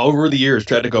over the years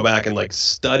tried to go back and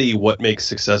study what makes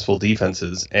successful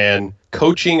defenses, and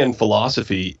coaching and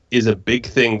philosophy is a big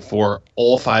thing for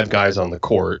all 5 guys on the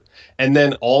court. And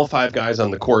then all 5 guys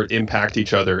on the court impact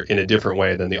each other in a different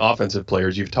way than the offensive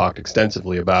players. You've talked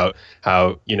extensively about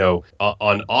how,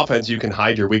 on offense, you can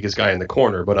hide your weakest guy in the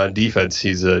corner, but on defense,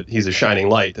 he's a shining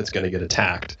light that's going to get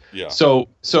attacked. Yeah.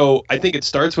 So I think it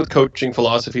starts with coaching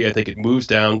philosophy. I think it moves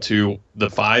down to the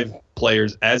 5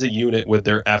 players as a unit with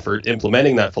their effort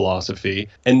implementing that philosophy.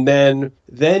 And then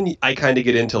I kind of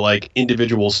get into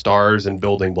individual stars and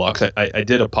building blocks. I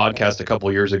did a podcast a couple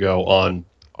of years ago on,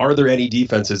 are there any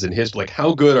defenses in history?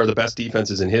 How good are the best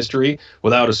defenses in history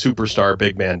without a superstar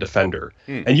big man defender?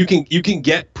 And you can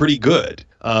get pretty good,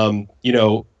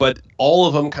 but all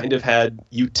of them kind of had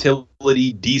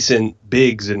utility, decent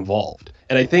bigs involved.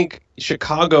 And I think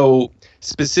Chicago,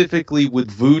 specifically with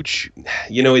Vooch,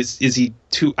 is he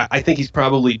too? I think he's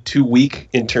probably too weak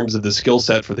in terms of the skill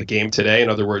set for the game today. In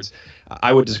other words,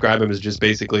 I would describe him as just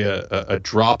basically a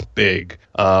drop big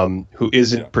who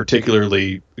isn't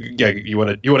particularly. Yeah, you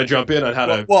want to jump in on how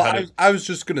to? Well, I was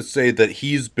just going to say that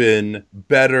he's been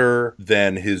better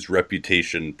than his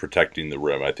reputation protecting the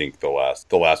rim. I think the last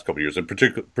couple of years, and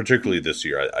particularly this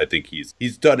year, I think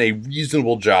he's done a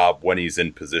reasonable job when he's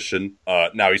in position.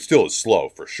 Now he still is slow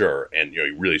for sure, and he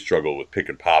really struggled with pick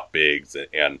and pop bigs,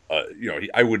 and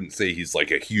I wouldn't say he's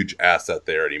like a huge asset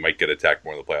there, and he might get attacked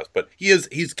more in the playoffs, but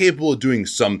he's capable of doing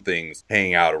some things,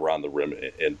 hanging out around the rim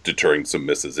and deterring some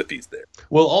misses if he's there.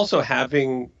 Well, also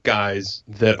having guys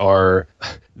that are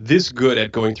this good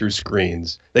at going through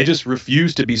screens, they just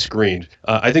refuse to be screened.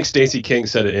 I think Stacey King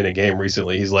said it in a game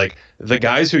recently. He's like, the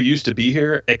guys who used to be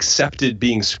here accepted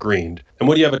being screened. And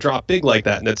when you have a drop big like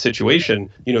that in that situation,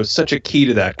 such a key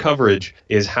to that coverage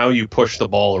is how you push the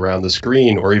ball around the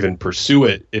screen or even pursue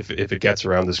it if it gets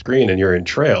around the screen and you're in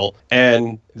trail.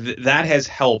 And that has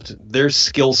helped their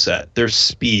skill set, their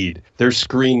speed, their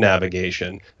screen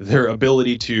navigation, their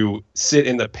ability to sit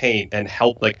in the paint and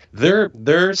help. Like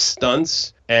their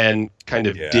stunts and kind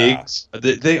of digs,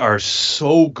 they are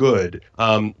so good,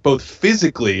 both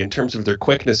physically in terms of their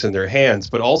quickness in their hands,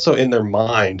 but also in their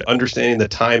mind, understanding the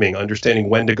timing, understanding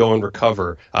when to go and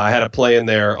recover. I had a play in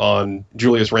there on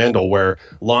Julius Randle where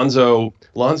Lonzo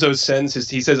sends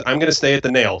he says, I'm going to stay at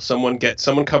the nail. Someone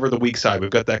cover the weak side. We've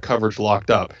got that coverage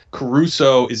locked up.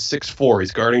 Caruso is 6'4".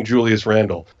 He's guarding Julius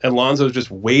Randle. And Lonzo's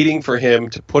just waiting for him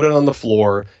to put it on the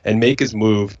floor and make his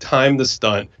move, time the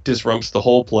stunt, disrupts the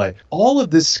whole play. All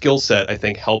of this skill set, I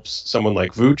think, helps someone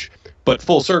like Vooch. But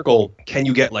full circle, can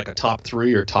you get like a top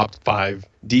 3 or top 5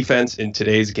 defense in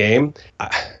today's game?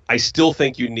 I still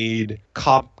think you need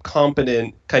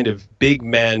competent kind of big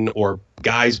men or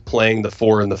guys playing the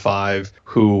 4 and the 5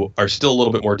 who are still a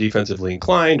little bit more defensively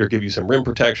inclined or give you some rim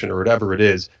protection or whatever it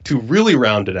is to really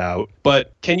round it out.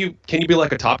 But can you be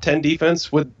like a top 10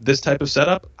 defense with this type of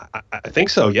setup? I think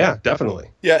so. Yeah, definitely.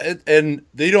 Yeah. And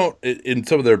they don't, in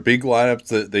some of their big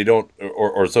lineups, they don't,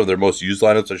 or some of their most used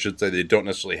lineups, I should say, they don't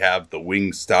necessarily have the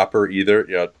wing stopper either.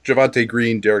 Javonte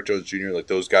Green, Derrick Jones Jr., like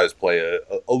those guys play a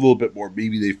little bit more.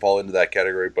 Maybe they fall into that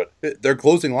category, but their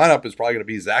closing lineup is probably going to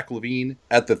be Zach LaVine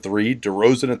at the 3,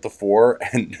 DeRozan at the 4,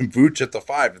 and Vooch at the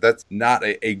 5. That's not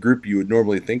a group you would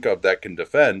normally think of that can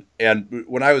defend. And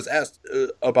when I was asked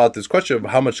about this question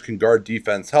of how much can guard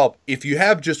defense help, if you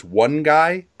have just one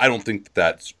guy, I don't think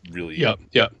that's really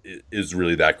is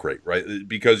really that great, right?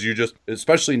 Because you just,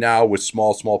 especially now with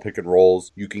small pick and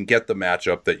rolls, you can get the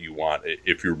matchup that you want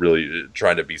if you're really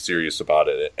trying to be serious about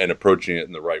it and approaching it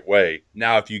in the right way.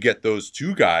 Now, if you get those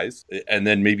 2 guys, and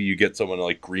then maybe you get someone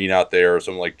like Green out there or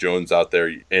someone like Jones out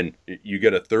there, and you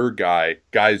get a third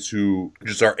guys who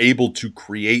just are able to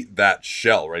create that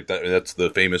shell, right? That's the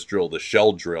famous drill, the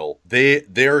shell drill.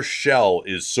 Their shell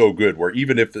is so good where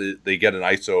even if they get an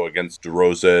ISO against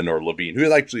DeRozan or LaVine,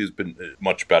 who actually has been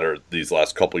much better these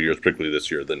last couple of years, particularly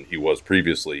this year, than he was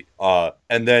previously.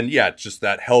 And then, just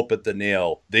that help at the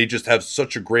nail. They just have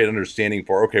such a great understanding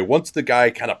for, okay, once the guy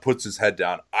kind of puts his head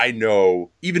down, I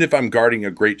know even if I'm guarding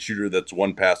a great shooter that's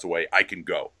one pass away, I can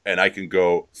go. And I can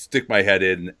go stick my head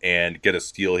in and get a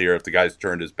steal here if the guy's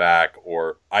turned his back,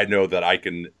 or I know that I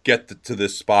can get to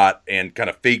this spot and kind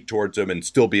of fake towards him and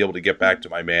still be able to get back to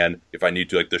my man if I need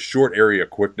to. Like the short area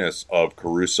quickness of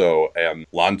Caruso and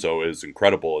Lonzo is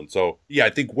incredible. And so, I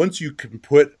think once you can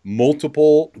put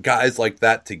multiple guys like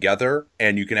that together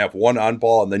and you can have one on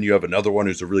ball and then you have another one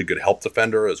who's a really good help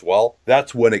defender as well,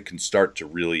 that's when it can start to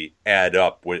really add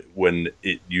up when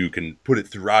you can put it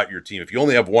throughout your team. If you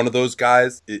only have one of those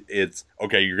guys, it's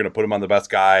okay, you're going to put him on the best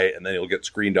guy and then he'll get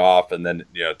screened off and then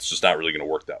it's just not really going to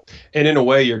work that way. And in a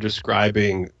way, you're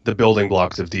describing the building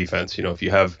blocks of defense. If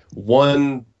you have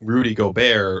one Rudy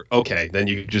Gobert, okay, then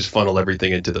you just funnel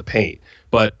everything into the paint.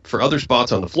 But for other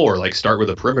spots on the floor, like start with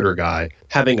a perimeter guy,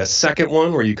 having a second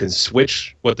one where you can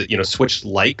switch switch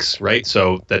likes, right?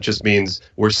 So that just means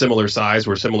we're similar size,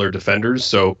 we're similar defenders.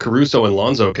 So Caruso and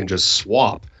Lonzo can just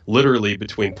swap literally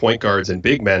between point guards and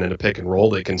big men in a pick and roll.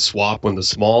 They can swap when the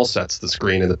small sets the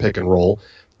screen in the pick and roll.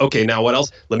 Okay, now what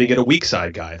else? Let me get a weak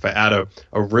side guy. If I add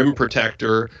a rim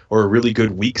protector or a really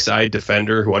good weak side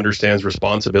defender who understands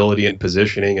responsibility and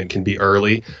positioning and can be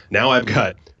early, now I've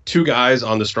got 2 guys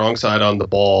on the strong side on the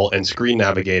ball and screen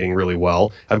navigating really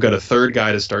well. I've got a third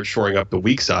guy to start shoring up the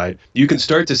weak side. You can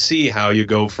start to see how you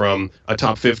go from a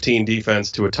top 15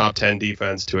 defense to a top 10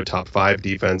 defense to a top 5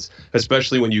 defense,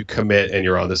 especially when you commit and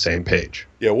you're on the same page.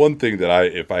 Yeah, one thing that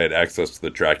if I had access to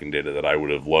the tracking data that I would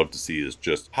have loved to see is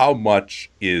just how much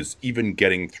is even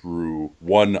getting through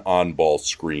one on-ball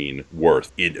screen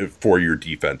worth for your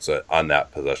defense on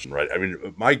that possession, right? I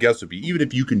mean, my guess would be even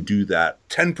if you can do that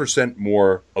 10%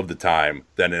 more of the time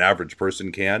than an average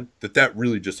person can, that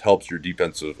really just helps your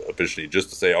defensive efficiency. Just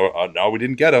to say, no, we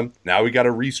didn't get him. Now we got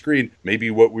to rescreen.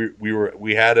 Maybe what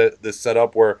we had this set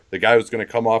up where the guy was going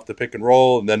to come off the pick and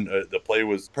roll, and then the play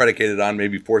was predicated on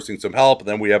maybe forcing some help, and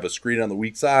then we have a screen on the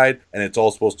weak side, and it's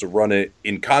all supposed to run it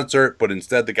in concert, but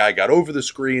instead the guy got over the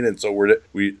screen, and so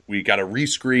we got to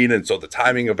rescreen, and so the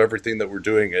timing of everything that we're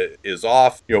doing is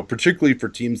off. Particularly for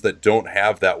teams that don't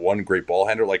have that one great ball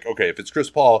handler. Like, okay, if it's Chris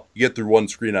Paul, you get through one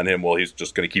screen on him, well, he's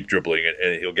just going to keep dribbling it,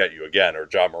 and he'll get you again, or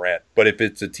John Morant. But if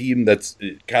it's a team that's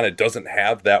kind of doesn't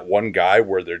have that one guy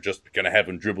where they're just going to have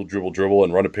him dribble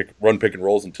and run pick and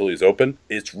rolls until he's open,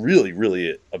 it's really,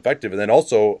 really effective. And then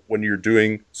also when you're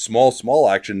doing small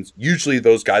actions, usually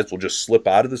those guys will just slip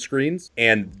out of the screens,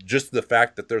 and just the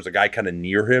fact that there's a guy kind of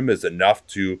near him is enough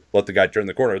to let the guy turn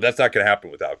the corner. That's not going to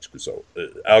happen with Alex Caruso.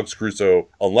 Alex Caruso,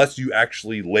 unless you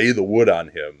actually lay the wood on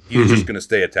him, he's just going to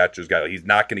stay attached to his guy. He's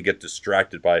not going to get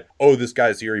distracted by, oh, this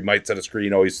guy's here, he might set a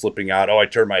screen, oh, he's slipping out, oh, I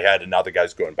turned my head and now the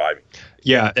guy's going by me.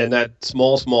 Yeah, and that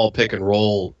small pick and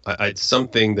roll, it's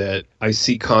something that I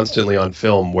see constantly on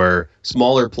film where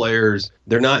smaller players,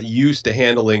 they're not used to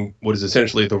handling what is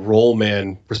essentially the roll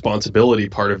man responsibility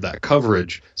part of that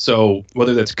coverage. So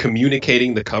whether that's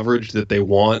communicating the coverage that they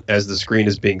want as the screen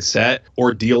is being set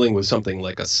or dealing with something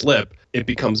like a slip, it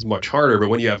becomes much harder. But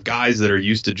when you have guys that are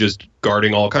used to just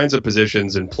guarding all kinds of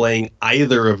positions and playing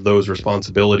either of those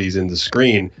responsibilities in the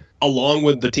screen, along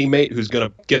with the teammate who's going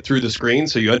to get through the screen,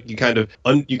 so you kind of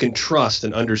you can trust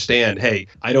and understand, hey,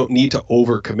 I don't need to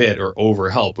overcommit or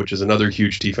overhelp, which is another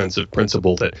huge defensive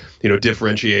principle that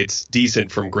differentiates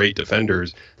decent from great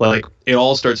defenders. Like, it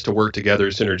all starts to work together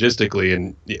synergistically,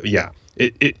 and yeah.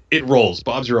 It rolls.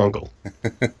 Bob's your uncle.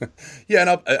 Yeah,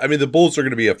 and I mean, the Bulls are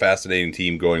going to be a fascinating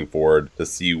team going forward to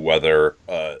see whether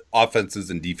offenses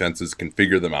and defenses can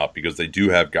figure them out, because they do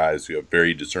have guys who have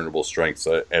very discernible strengths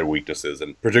and weaknesses,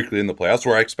 and particularly in the playoffs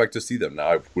where I expect to see them. Now,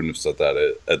 I wouldn't have said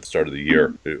that at the start of the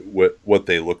year, what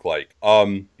they look like. You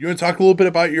want to talk a little bit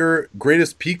about your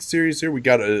greatest peak series here? We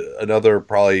got another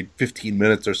probably 15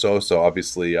 minutes or so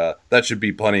obviously that should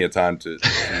be plenty of time to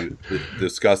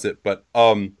discuss it. But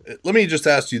let me just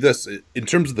ask you this. In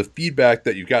terms of the feedback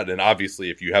that you've gotten, and obviously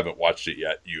if you haven't watched it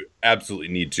yet, you absolutely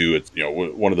need to. It's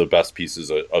one of the best pieces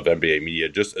of NBA media,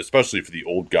 just especially for the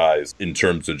old guys, in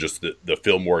terms of just the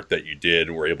film work that you did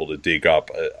and were able to dig up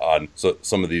on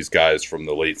some of these guys from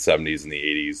the late 70s and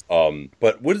the 80s.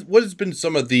 But what has been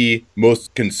some of the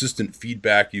most consistent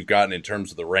feedback you've gotten in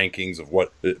terms of the rankings of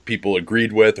what people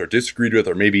agreed with or disagreed with,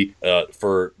 or maybe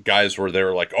for guys where they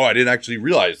were like, oh, I didn't actually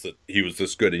realize that he was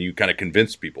this good, and you kind of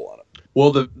convinced people on it?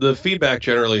 Well, the feedback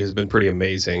generally has been pretty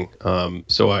amazing.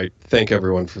 So I thank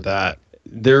everyone for that.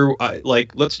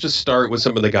 Let's just start with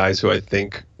some of the guys who I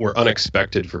think were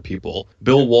unexpected for people.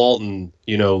 Bill Walton,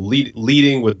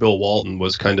 leading with Bill Walton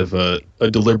was kind of a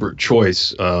deliberate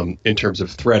choice in terms of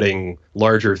threading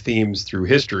larger themes through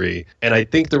history. And I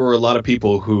think there were a lot of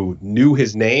people who knew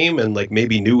his name and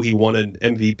maybe knew he won an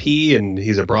MVP and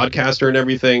he's a broadcaster and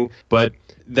everything. But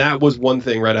that was one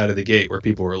thing right out of the gate where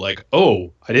people were like,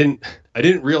 oh, I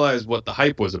didn't realize what the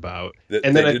hype was about.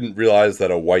 And then I didn't realize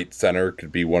that a white center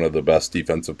could be one of the best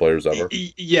defensive players ever.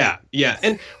 Yeah.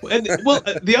 And well,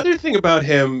 the other thing about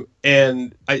him,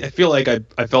 and I feel like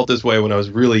I felt this way when I was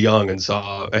really young and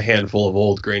saw a handful of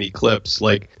old grainy clips.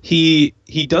 Like, he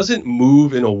doesn't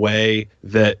move in a way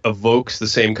that evokes the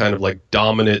same kind of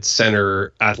dominant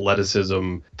center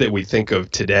athleticism that we think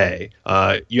of today.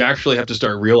 You actually have to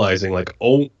start realizing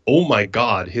oh my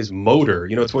God, his motor.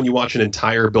 It's when you watch an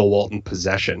entire Bill Walton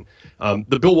possession.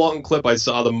 The Bill Walton clip I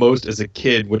saw the most as a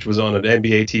kid, which was on an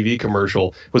NBA TV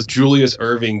commercial, was Julius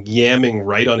Erving yamming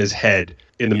right on his head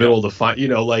in the middle of the fight.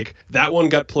 That one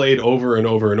got played over and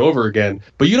over and over again.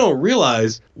 But you don't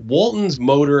realize Walton's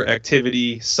motor,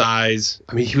 activity, size.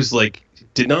 I mean, he was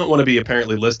did not want to be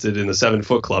apparently listed in the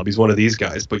 7-foot club. He's one of these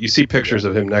guys, but you see pictures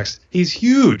of him next. He's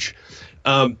huge.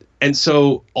 And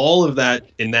so all of that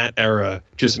in that era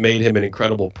just made him an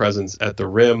incredible presence at the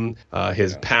rim.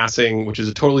 His passing, which is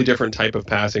a totally different type of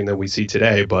passing than we see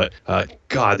today. But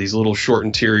God, these little short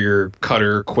interior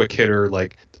cutter, quick hitter,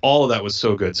 all of that was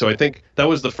so good. So I think that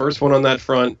was the first one on that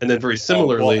front. And then very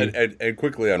similarly. And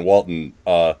quickly on Walton,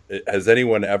 has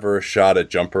anyone ever shot a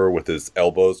jumper with his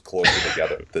elbows closer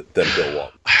together than Bill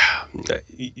Walton?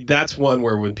 That's one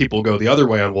where when people go the other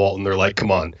way on Walton, they're like,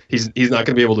 come on, he's not going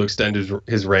to be able to extend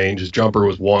his range. His jumper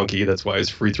was wonky. That's why his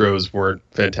free throws weren't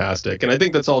fantastic. And I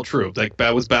think that's all true.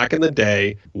 That was back in the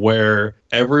day where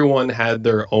everyone had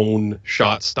their own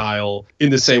shot style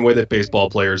in the same way that baseball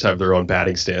players have their own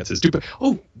batting stances.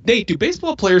 Nate, do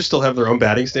baseball players still have their own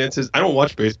batting stances? I don't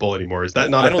watch baseball anymore. Is that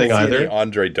not a thing either? I don't see any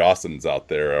Andre Dawson's out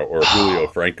there or Julio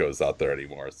Franco's out there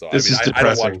anymore. So this is depressing.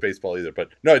 I don't watch baseball either. But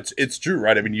no, it's true,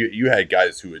 right? I mean, you had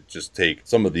guys who would just take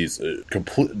some of these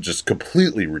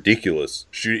completely ridiculous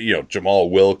shoot. Jamal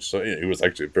Wilkes, who was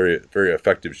actually a very, very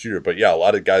effective shooter. But yeah, a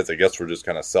lot of guys, I guess, were just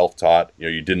kind of self-taught.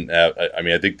 You didn't have. I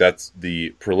mean, I think that's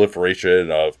the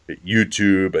proliferation of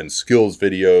YouTube and skills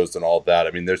videos and all that.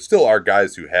 I mean, there still are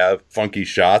guys who have funky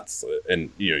shots,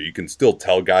 and you can still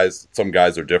tell some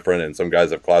guys are different and some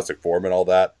guys have classic form and all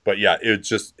that. But yeah,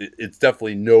 it's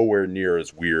definitely nowhere near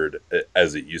as weird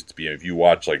as it used to be. And if you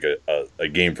watch like a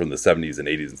game from the 70s and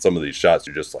 80s and some of these shots,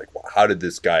 you're just like, wow, how did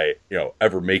this guy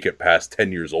ever make it past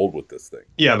 10 years old with this thing?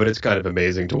 Yeah, but it's kind of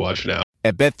amazing to watch now.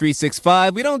 At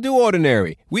Bet365, we don't do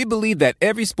ordinary. We believe that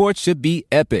every sport should be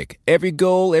epic. Every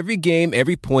goal, every game,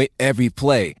 every point, every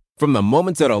play. From the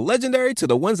moments that are legendary to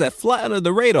the ones that fly under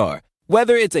the radar.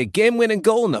 Whether it's a game-winning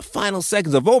goal in the final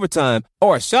seconds of overtime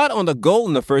or a shot on the goal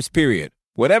in the first period.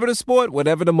 Whatever the sport,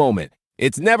 whatever the moment.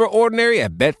 It's never ordinary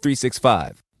at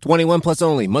Bet365. 21 plus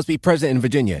only. Must be present in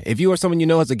Virginia. If you or someone you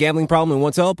know has a gambling problem and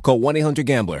wants help, call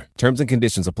 1-800-GAMBLER. Terms and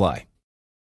conditions apply.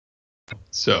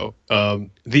 So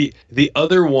the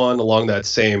other one along that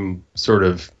same sort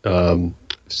of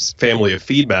family of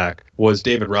feedback was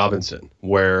David Robinson,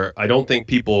 where I don't think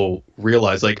people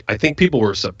realize, like, I think people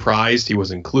were surprised he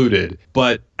was included,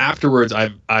 but afterwards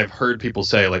I've heard people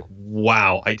say, like,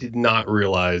 wow, I did not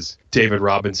realize David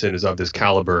Robinson is of this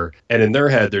caliber. And in their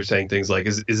head, they're saying things like,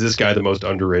 is this guy the most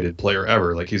underrated player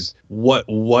ever? Like, he's what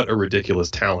a ridiculous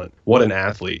talent. What an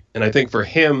athlete. And I think for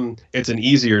him, it's an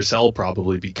easier sell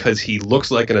probably because he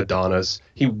looks like an Adonis.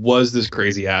 He was this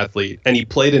crazy athlete, and he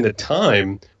played in a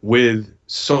time with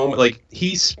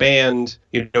he spanned,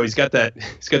 he's got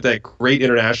that great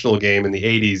international game in the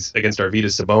 80s against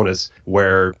Arvydas Sabonis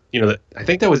where, I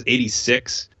think that was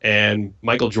 86, and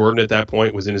Michael Jordan at that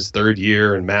point was in his third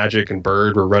year, and Magic and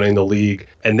Bird were running the league.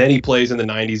 And then he plays in the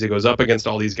 90s. He goes up against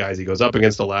all these guys. He goes up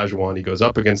against Olajuwon. He goes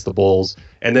up against the Bulls.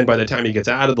 And then by the time he gets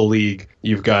out of the league,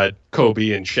 you've got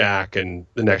Kobe and Shaq and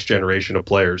the next generation of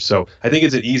players. So I think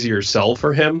it's an easier sell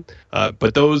for him.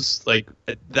 But those, like,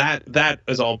 that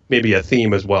is all maybe a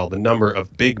theme as well. The number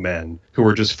of big men who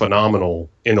were just phenomenal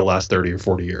in the last 30 or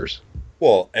 40 years.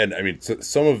 Well, and I mean,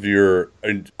 some of the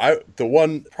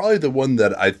one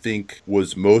that I think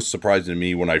was most surprising to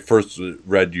me when I first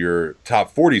read your top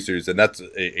 40 series, and that's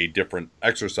a different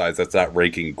exercise. That's not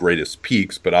ranking greatest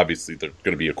peaks, but obviously there's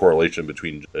going to be a correlation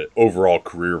between overall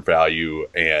career value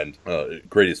and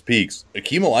greatest peaks.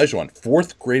 Hakeem Olajuwon,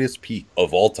 fourth greatest peak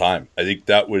of all time. I think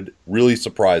that would really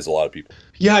surprise a lot of people.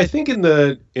 Yeah, I think in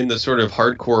the sort of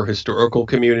hardcore historical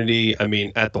community, I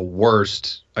mean, at the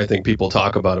worst, I think people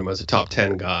talk about him as a top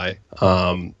 10 guy.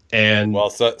 And well,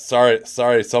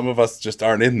 sorry, some of us just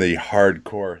aren't in the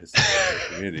hardcore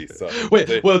historical community. So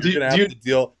you're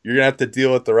gonna have to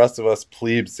deal with the rest of us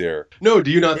plebes here. No,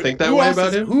 do you not think that way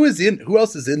about him? Who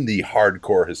else is in the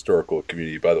hardcore historical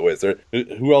community? By the way,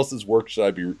 who else's work should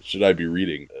I be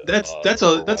reading? That's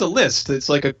a list. It's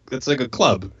like a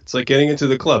club. It's like getting into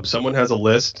the club. Someone has a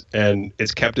list and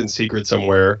it's kept in secret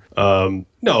somewhere.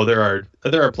 No, there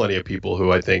are plenty of people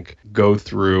who I think go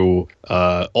through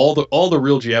all the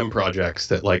Real GM projects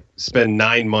that like spend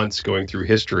 9 months going through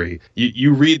history.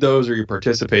 You read those or you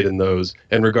participate in those,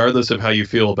 and regardless of how you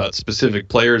feel about specific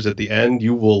players at the end,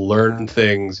 you will learn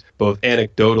things both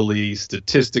anecdotally,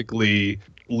 statistically,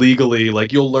 legally.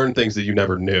 Like you'll learn things that you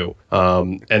never knew.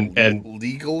 And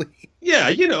legally, yeah,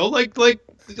 like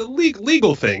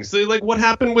legal things, like what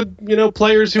happened with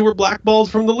players who were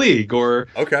blackballed from the league, or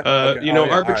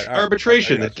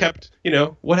arbitration that kept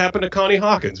what happened to Connie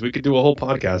Hawkins. We could do a whole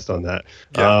podcast on that.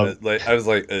 I was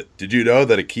like, did you know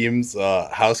that Hakeem's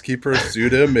housekeeper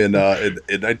sued him in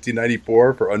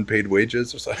 1994 for unpaid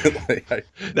wages or something?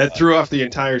 That threw off the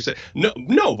entire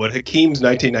no, but Hakeem's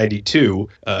 1992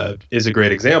 is a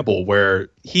great example where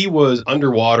he was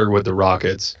underwater with the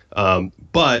Rockets.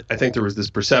 But I think there was this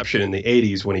perception in the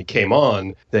 80s when he came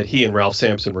on that he and Ralph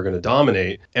Sampson were going to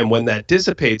dominate. And when that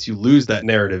dissipates, you lose that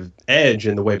narrative edge.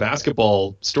 And the way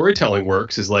basketball storytelling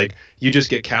works is like you just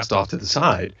get cast off to the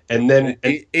side. And then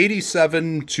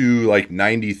 87 to like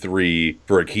 93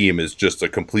 for Hakeem is just a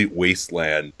complete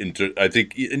wasteland. I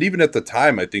think, and even at the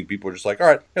time, I think people were just like, all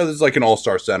right, this is like an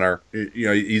all-star center.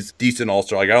 He's decent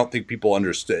all-star. Like I don't think people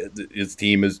understand his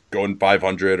team is going 500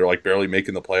 500 or like barely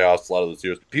making the playoffs a lot of those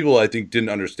years. People, I think, didn't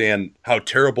understand how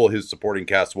terrible his supporting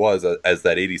cast was as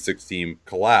that 86 team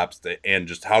collapsed, and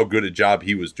just how good a job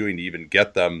he was doing to even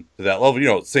get them to that level. You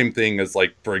know, same thing as,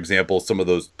 like, for example, some of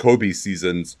those Kobe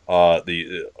seasons,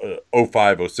 the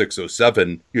 05, 06,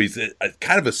 07. You know, he's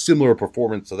kind of a similar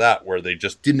performance to that, where they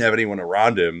just didn't have anyone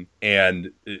around him,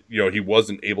 and you know, he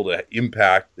wasn't able to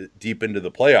impact deep into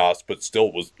the playoffs, but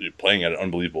still was playing at an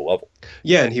unbelievable level.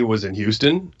 Yeah, and he was in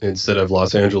Houston instead of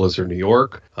Los Angeles or New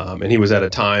York, and he was at a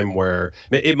time where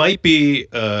it might be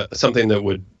something that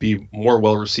would be more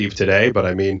well received today. But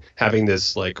I mean, having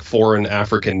this like foreign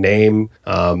African name,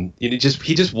 he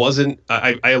just wasn't.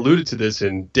 I alluded to this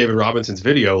in David Robinson's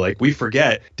video. Like, we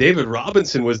forget David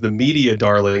Robinson was the media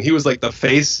darling. He was like the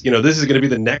face. You know, this is going to be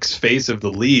the next face of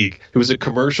the league. It was a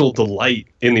commercial delight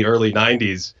in the early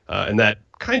 90s, and that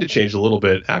kind of changed a little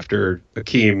bit after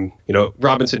Hakeem. You know,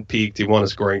 Robinson peaked, he won a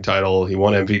scoring title, he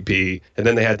won MVP, and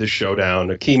then they had this showdown.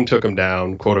 Hakeem took him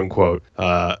down, quote unquote,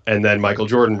 and then Michael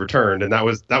Jordan returned, and that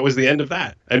was the end of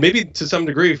that. And maybe to some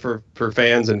degree for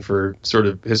fans and for sort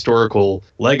of historical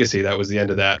legacy, that was the end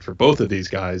of that for both of these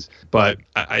guys. But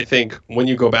I think when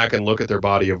you go back and look at their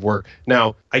body of work,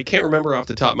 now I can't remember off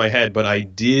the top of my head, but I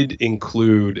did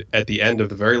include at the end of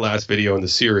the very last video in the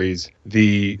series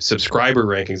the subscriber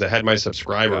rankings. I had my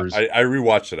subscribers. Yeah, I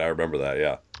rewatched it. I remember that.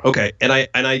 Yeah. Okay, and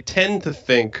I tend to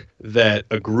think that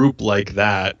a group like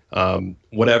that,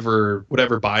 whatever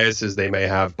biases they may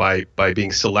have by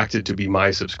being selected to be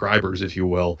my subscribers, if you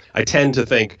will, I tend to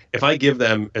think if I give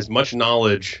them as much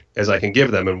knowledge as I can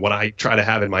give them and what I try to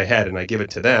have in my head and I give it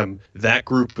to them, that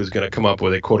group is going to come up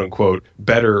with a quote unquote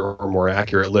better or more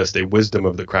accurate list, a wisdom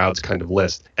of the crowds kind of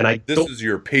list. And this is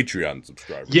your Patreon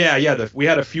subscribers. Yeah. We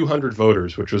had a few hundred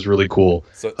voters, which was really cool.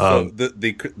 So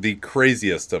the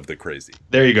craziest of the crazy.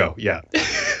 There you go. Yeah,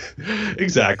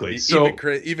 exactly. So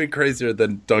even crazier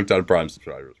than Dunked on Prime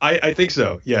subscribers. I think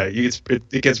so. Yeah,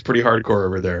 it gets pretty hardcore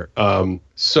over there.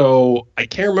 So I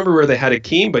can't remember where they had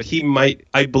Hakeem, but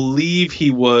I believe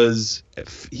he was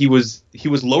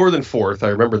lower than fourth. I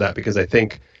remember that because I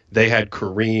think they had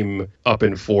Kareem up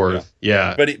in fourth.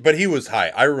 Yeah. But he was high.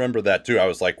 I remember that too. I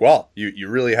was like, well, you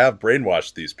really have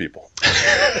brainwashed these people.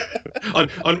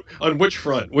 on which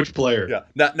front? Which player?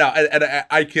 Yeah. No, and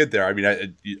I kid there. I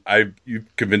mean, you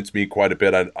convinced me quite a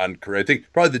bit on Kareem. I think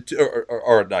probably the two,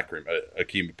 or not Kareem,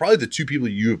 Hakeem. Probably the two people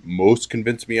you most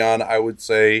convinced me on, I would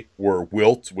say, were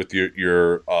Wilt with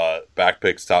your back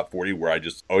picks top 40, where I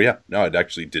just, it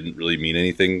actually didn't really mean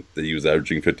anything that he was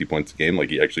averaging 50 points a game. Like,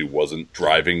 he actually wasn't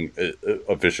driving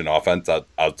efficient offense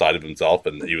outside of himself,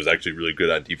 and he was actually really good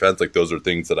on defense. Like, those are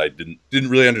things that I didn't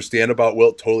really understand about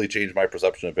Wilt. Totally changed my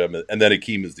perception of him. And then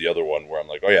Hakeem is the other one where I'm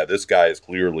like, this guy is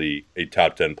clearly a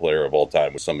top 10 player of all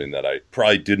time, was something that I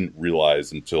probably didn't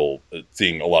realize until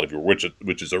seeing a lot of your, which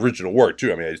is original work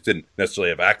too. I mean, I just didn't necessarily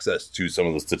have access to some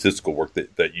of the statistical work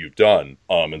that you've done,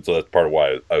 and so that's part of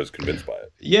why I was convinced by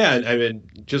it. Yeah, I mean,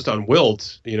 just on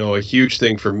Wilt, a huge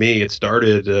thing for me. It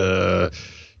started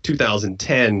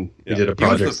 2010. We did a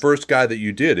project. He was the first guy that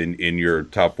you did in your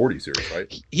top 40 series,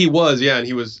 right? He was, yeah,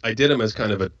 and I did him as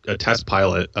kind of a test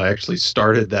pilot. I actually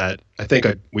started that. I think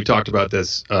we talked about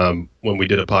this when we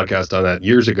did a podcast on that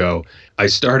years ago. I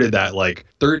started that like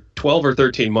 12 or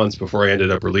 13 months before I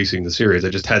ended up releasing the series. I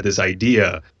just had this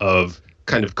idea of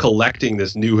kind of collecting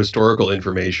this new historical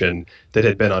information that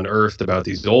had been unearthed about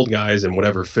these old guys and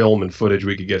whatever film and footage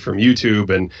we could get from YouTube,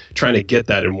 and trying to get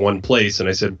that in one place. And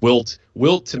I said,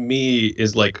 Wilt to me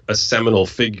is like a seminal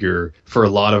figure for a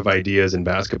lot of ideas in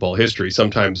basketball history.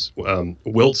 Sometimes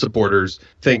Wilt supporters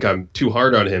think I'm too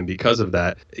hard on him because of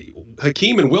that.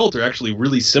 Hakeem and Wilt are actually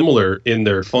really similar in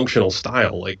their functional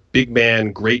style, like big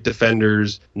man, great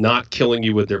defenders, not killing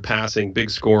you with their passing, big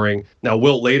scoring. Now,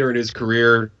 Wilt later in his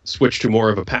career switched to more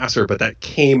of a passer, but that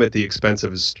came at the expense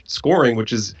of his scoring,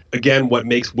 which is, again, what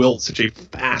makes Wilt such a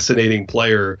fascinating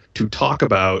player to talk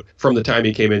about from the time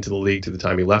he came into the league to the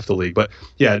time he left the league. But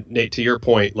yeah, Nate, to your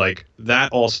point, like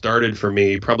that all started for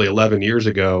me probably 11 years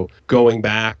ago, going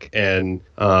back and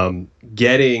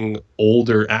getting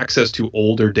access to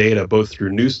older data, both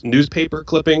through newspaper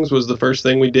clippings was the first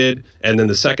thing we did. And then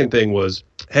the second thing was,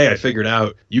 hey, I figured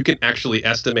out you can actually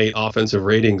estimate offensive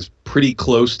ratings pretty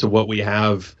close to what we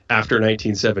have after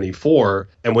 1974.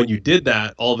 And when you did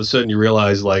that, all of a sudden you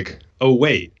realize, like, oh,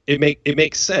 wait, it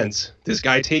makes sense. This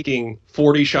guy taking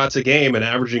 40 shots a game and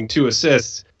averaging 2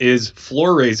 assists is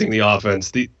floor raising the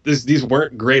offense. These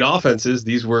weren't great offenses.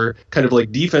 These were kind of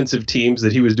like defensive teams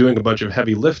that he was doing a bunch of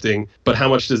heavy lifting. But how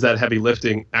much does that heavy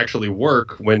lifting actually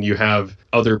work when you have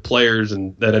other players?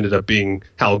 And that ended up being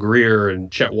Hal Greer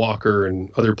and Chet Walker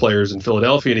and other players in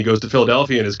Philadelphia. And he goes to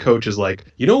Philadelphia and his coach is like,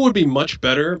 you know what would be much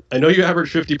better? I know you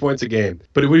average 50 points a game,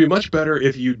 but it would be much better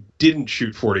if you didn't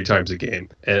shoot 40 times a game.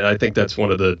 And I think that's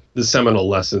one of the seminal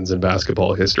lessons in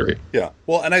basketball history. Yeah.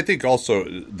 Well, and I think also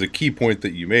the key point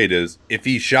that you made is if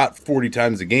he shot 40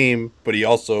 times a game, but he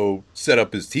also set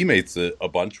up his teammates a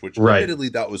bunch, which admittedly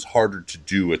that was harder to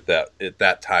do at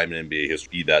that time in NBA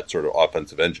history, that sort of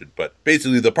offensive engine. But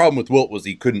basically the problem with Wilt was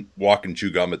he couldn't walk and chew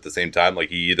gum at the same time. Like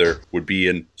he either would be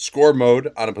in score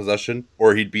mode on a possession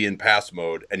or he'd be in pass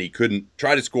mode, and he couldn't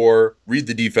try to score, read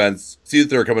the defense, see that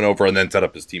they're coming over, and then set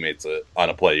up his teammates on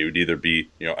a play. It would either be,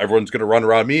 everyone's going to run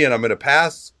around me and I'm going to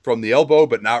pass from the elbow,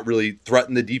 but not really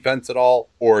threaten the defense at all,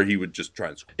 or he would just try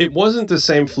and score. It wasn't the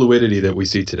same fluidity that we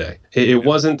see today. It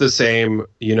wasn't the same,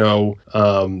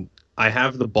 I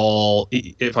have the ball.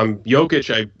 If I'm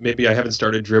Jokic, maybe I haven't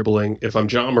started dribbling. If I'm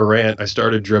John Morant, I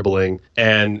started dribbling,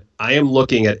 and I am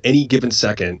looking at any given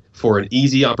second for an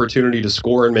easy opportunity to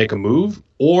score and make a move,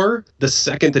 or the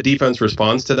second the defense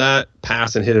responds to that,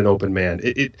 pass and hit an open man.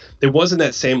 It wasn't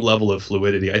that same level of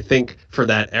fluidity. I think for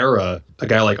that era, a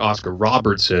guy like Oscar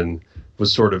Robertson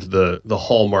was sort of the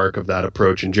hallmark of that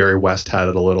approach, and Jerry West had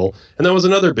it a little. And that was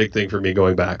another big thing for me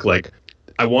going back. Like,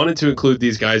 I wanted to include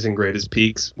these guys in Greatest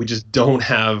Peaks. We just don't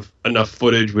have enough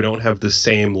footage. We don't have the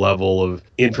same level of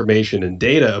information and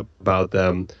data about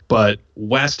them. But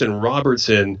West and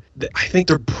Robertson, I think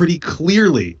they're pretty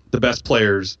clearly the best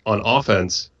players on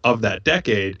offense of that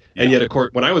decade. Yeah. And yet, of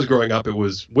course, when I was growing up, it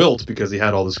was Wilt because he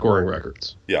had all the scoring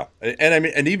records. Yeah. And I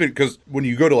mean, and even because when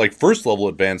you go to like first level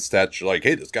advanced stats, you're like,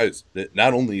 hey, this guy's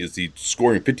not only is he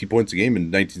scoring 50 points a game in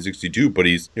 1962, but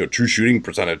he's, true shooting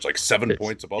percentage, like 7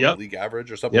 points above the league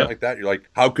average or something like that. You're like,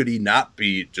 how could he not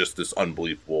be just this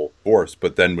unbelievable force?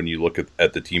 But then when you look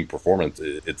at the team performance,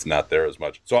 it's not there as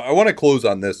much. So I want to close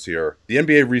on this here. The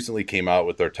NBA recently came out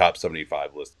with their top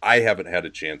 75 list. I haven't had a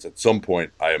chance. At some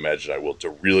point, I imagine I will, to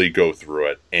really go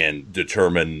through it and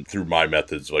determine through my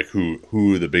methods like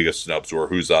who the biggest snubs were,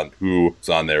 who's on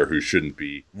there, who shouldn't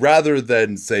be. Rather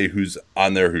than say who's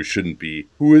on there, who shouldn't be,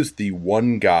 who is the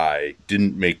one guy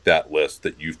didn't make that list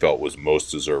that you felt was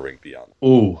most deserving beyond?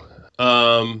 Ooh,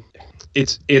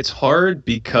 it's hard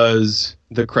because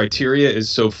the criteria is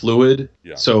so fluid.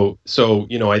 Yeah. So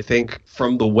I think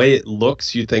from the way it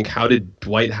looks, you think, how did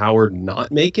Dwight Howard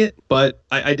not make it? But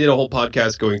I did a whole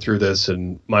podcast going through this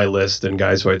and my list and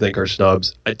guys who I think are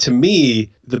snubs. To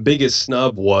me, the biggest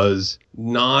snub was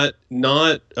not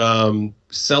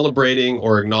celebrating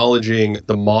or acknowledging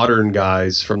the modern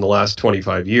guys from the last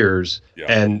 25 years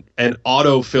and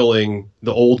auto-filling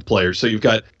the old players. So you've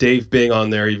got Dave Bing on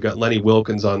there, you've got Lenny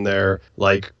Wilkins on there,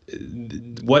 like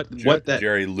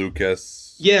Jerry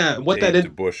Lucas. Yeah, what that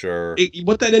ended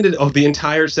the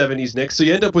entire 70s Knicks. So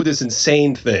you end up with this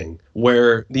insane thing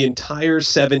where the entire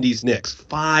 70s Knicks,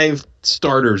 5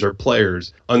 starters or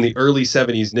players on the early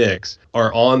 70s Knicks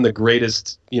are on the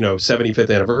greatest,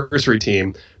 75th anniversary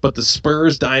team, but the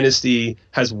Spurs dynasty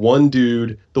has 1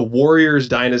 dude, the Warriors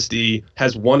dynasty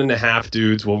has 1.5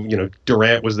 dudes. Well,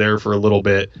 Durant was there for a little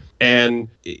bit, and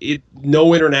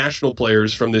no international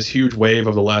players from this huge wave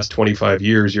of the last 25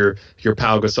 years. Your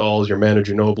Pau Gasols, your Manu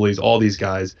Ginobili's, all these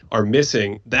guys are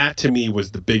missing. That to me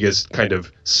was the biggest kind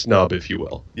of snub, if you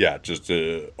will. Yeah, just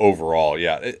overall,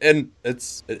 yeah. And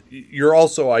you're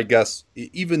also, I guess,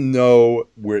 even though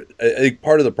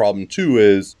part of the problem too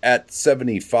is at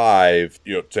 75,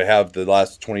 to have the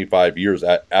last 25 years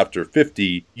after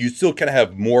 50, you still kind of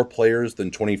have more players than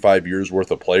 25 years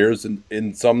worth of players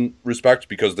in some respects,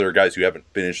 because there are guys who haven't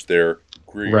finished their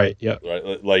career. Right, yeah.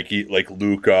 Right? Like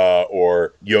Luka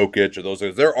or Jokic or those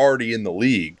guys, they're already in the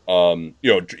league.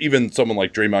 Even someone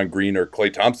like Draymond Green or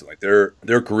Klay Thompson, like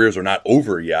their careers are not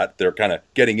over yet. They're kind of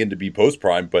getting in to be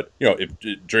post-prime. But, if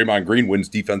Draymond Green wins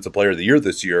Defensive Player of the Year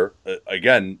this year,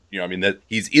 again, that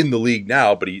he's in the league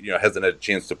now, but he hasn't had a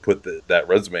chance to put that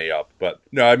resume up. But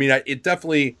no, it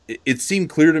definitely, it seemed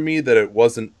clear to me that it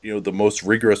wasn't, the most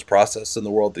rigorous process in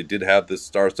the world. They did have this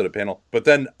star-studded panel. But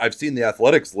then I've seen the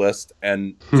Athletics list, and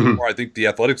And so far, I think the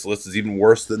Athletics list is even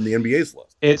worse than the NBA's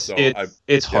list.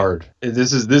 It's hard.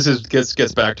 This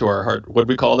gets back to our hard, what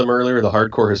we called them earlier, the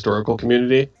hardcore historical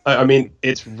community. I mean,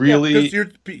 it's really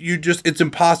it's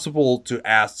impossible to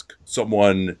ask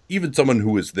someone, even someone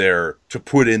who is there, to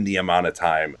put in the amount of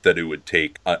time that it would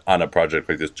take on a project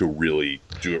like this to really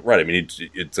do it right. I mean,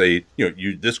 it's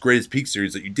this Greatest Peak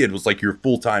series that you did was like your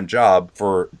full-time job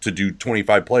to do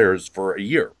 25 players for a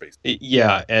year, basically.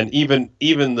 Yeah, and even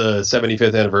the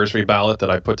 75th anniversary ballot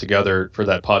that I put together for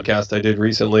that podcast I did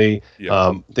recently,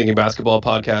 Thinking Basketball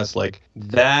podcast, like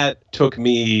that took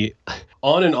me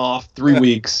on and off 3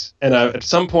 weeks. And at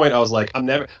some point I was like, I'm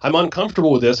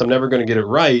uncomfortable with this. I'm never going to get it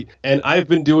right. And I've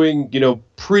been doing,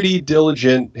 pretty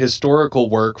diligent historical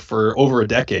work for over a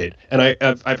decade. And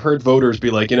I've heard voters be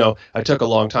like, I took a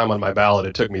long time on my ballot.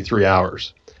 It took me 3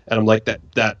 hours. And I'm like,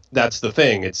 that's the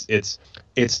thing.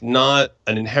 It's not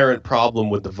an inherent problem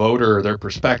with the voter or their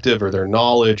perspective or their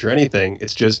knowledge or anything.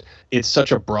 It's just, it's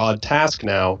such a broad task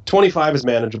now. 25 is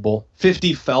manageable.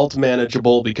 50 felt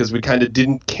manageable because we kind of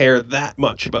didn't care that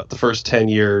much about the first 10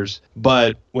 years.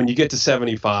 But when you get to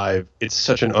 75, it's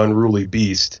such an unruly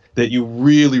beast that you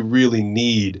really, really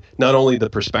need not only the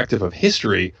perspective of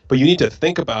history, but you need to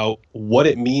think about what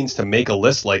it means to make a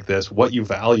list like this, what you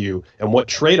value, and what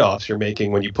trade-offs you're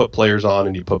making when you put players on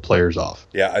and you put players off.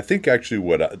 Yeah, I think actually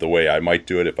the way I might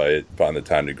do it, if I found the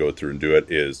time to go through and do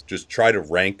it, is just try to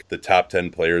rank the top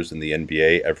 10 players in the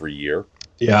NBA every year.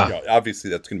 Yeah. Obviously,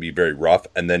 that's going to be very rough.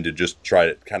 And then to just try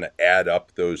to kind of add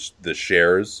up the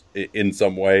shares in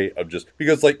some way of just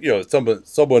because,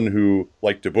 someone who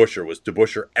like DeBusschere, was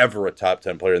DeBusschere ever a top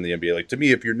 10 player in the NBA? Like, to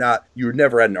me, if you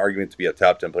never had an argument to be a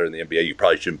top 10 player in the NBA, you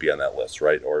probably shouldn't be on that list,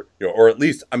 right? Or at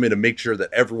least I'm going to make sure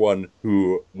that everyone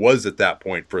who was at that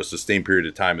point for a sustained period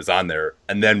of time is on there.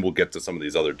 And then we'll get to some of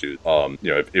these other dudes,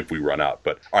 if we run out.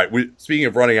 But all right, speaking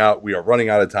of running out, we are running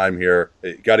out of time here.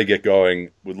 Got to get going.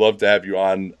 Would love to have you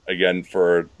on again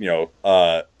for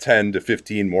 10 to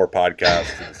 15 more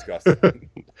podcasts to discuss.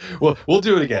 Well, we'll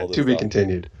do it again. To be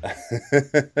continued. All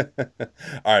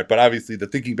right, but obviously the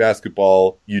Thinking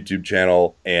Basketball YouTube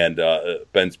channel and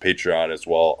Ben's Patreon as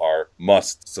well are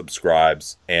must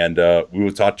subscribes. And we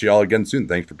will talk to y'all again soon.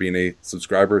 Thanks for being a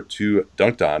subscriber to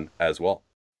Dunked On as well.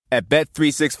 At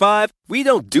Bet365, we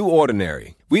don't do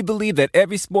ordinary. We believe that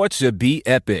every sport should be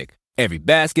epic. Every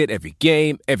basket, every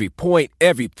game, every point,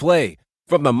 every play.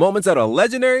 From the moments that are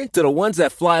legendary to the ones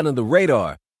that fly under the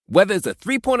radar. Whether it's a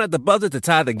three-pointer at the buzzer to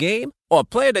tie the game or a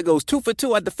player that goes 2 for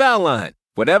 2 at the foul line.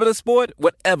 Whatever the sport,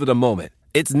 whatever the moment.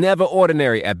 It's never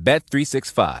ordinary at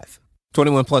Bet365.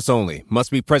 21 plus only. Must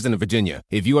be present in Virginia.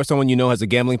 If you or someone you know has a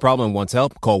gambling problem and wants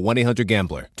help, call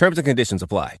 1-800-GAMBLER. Terms and conditions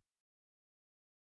apply.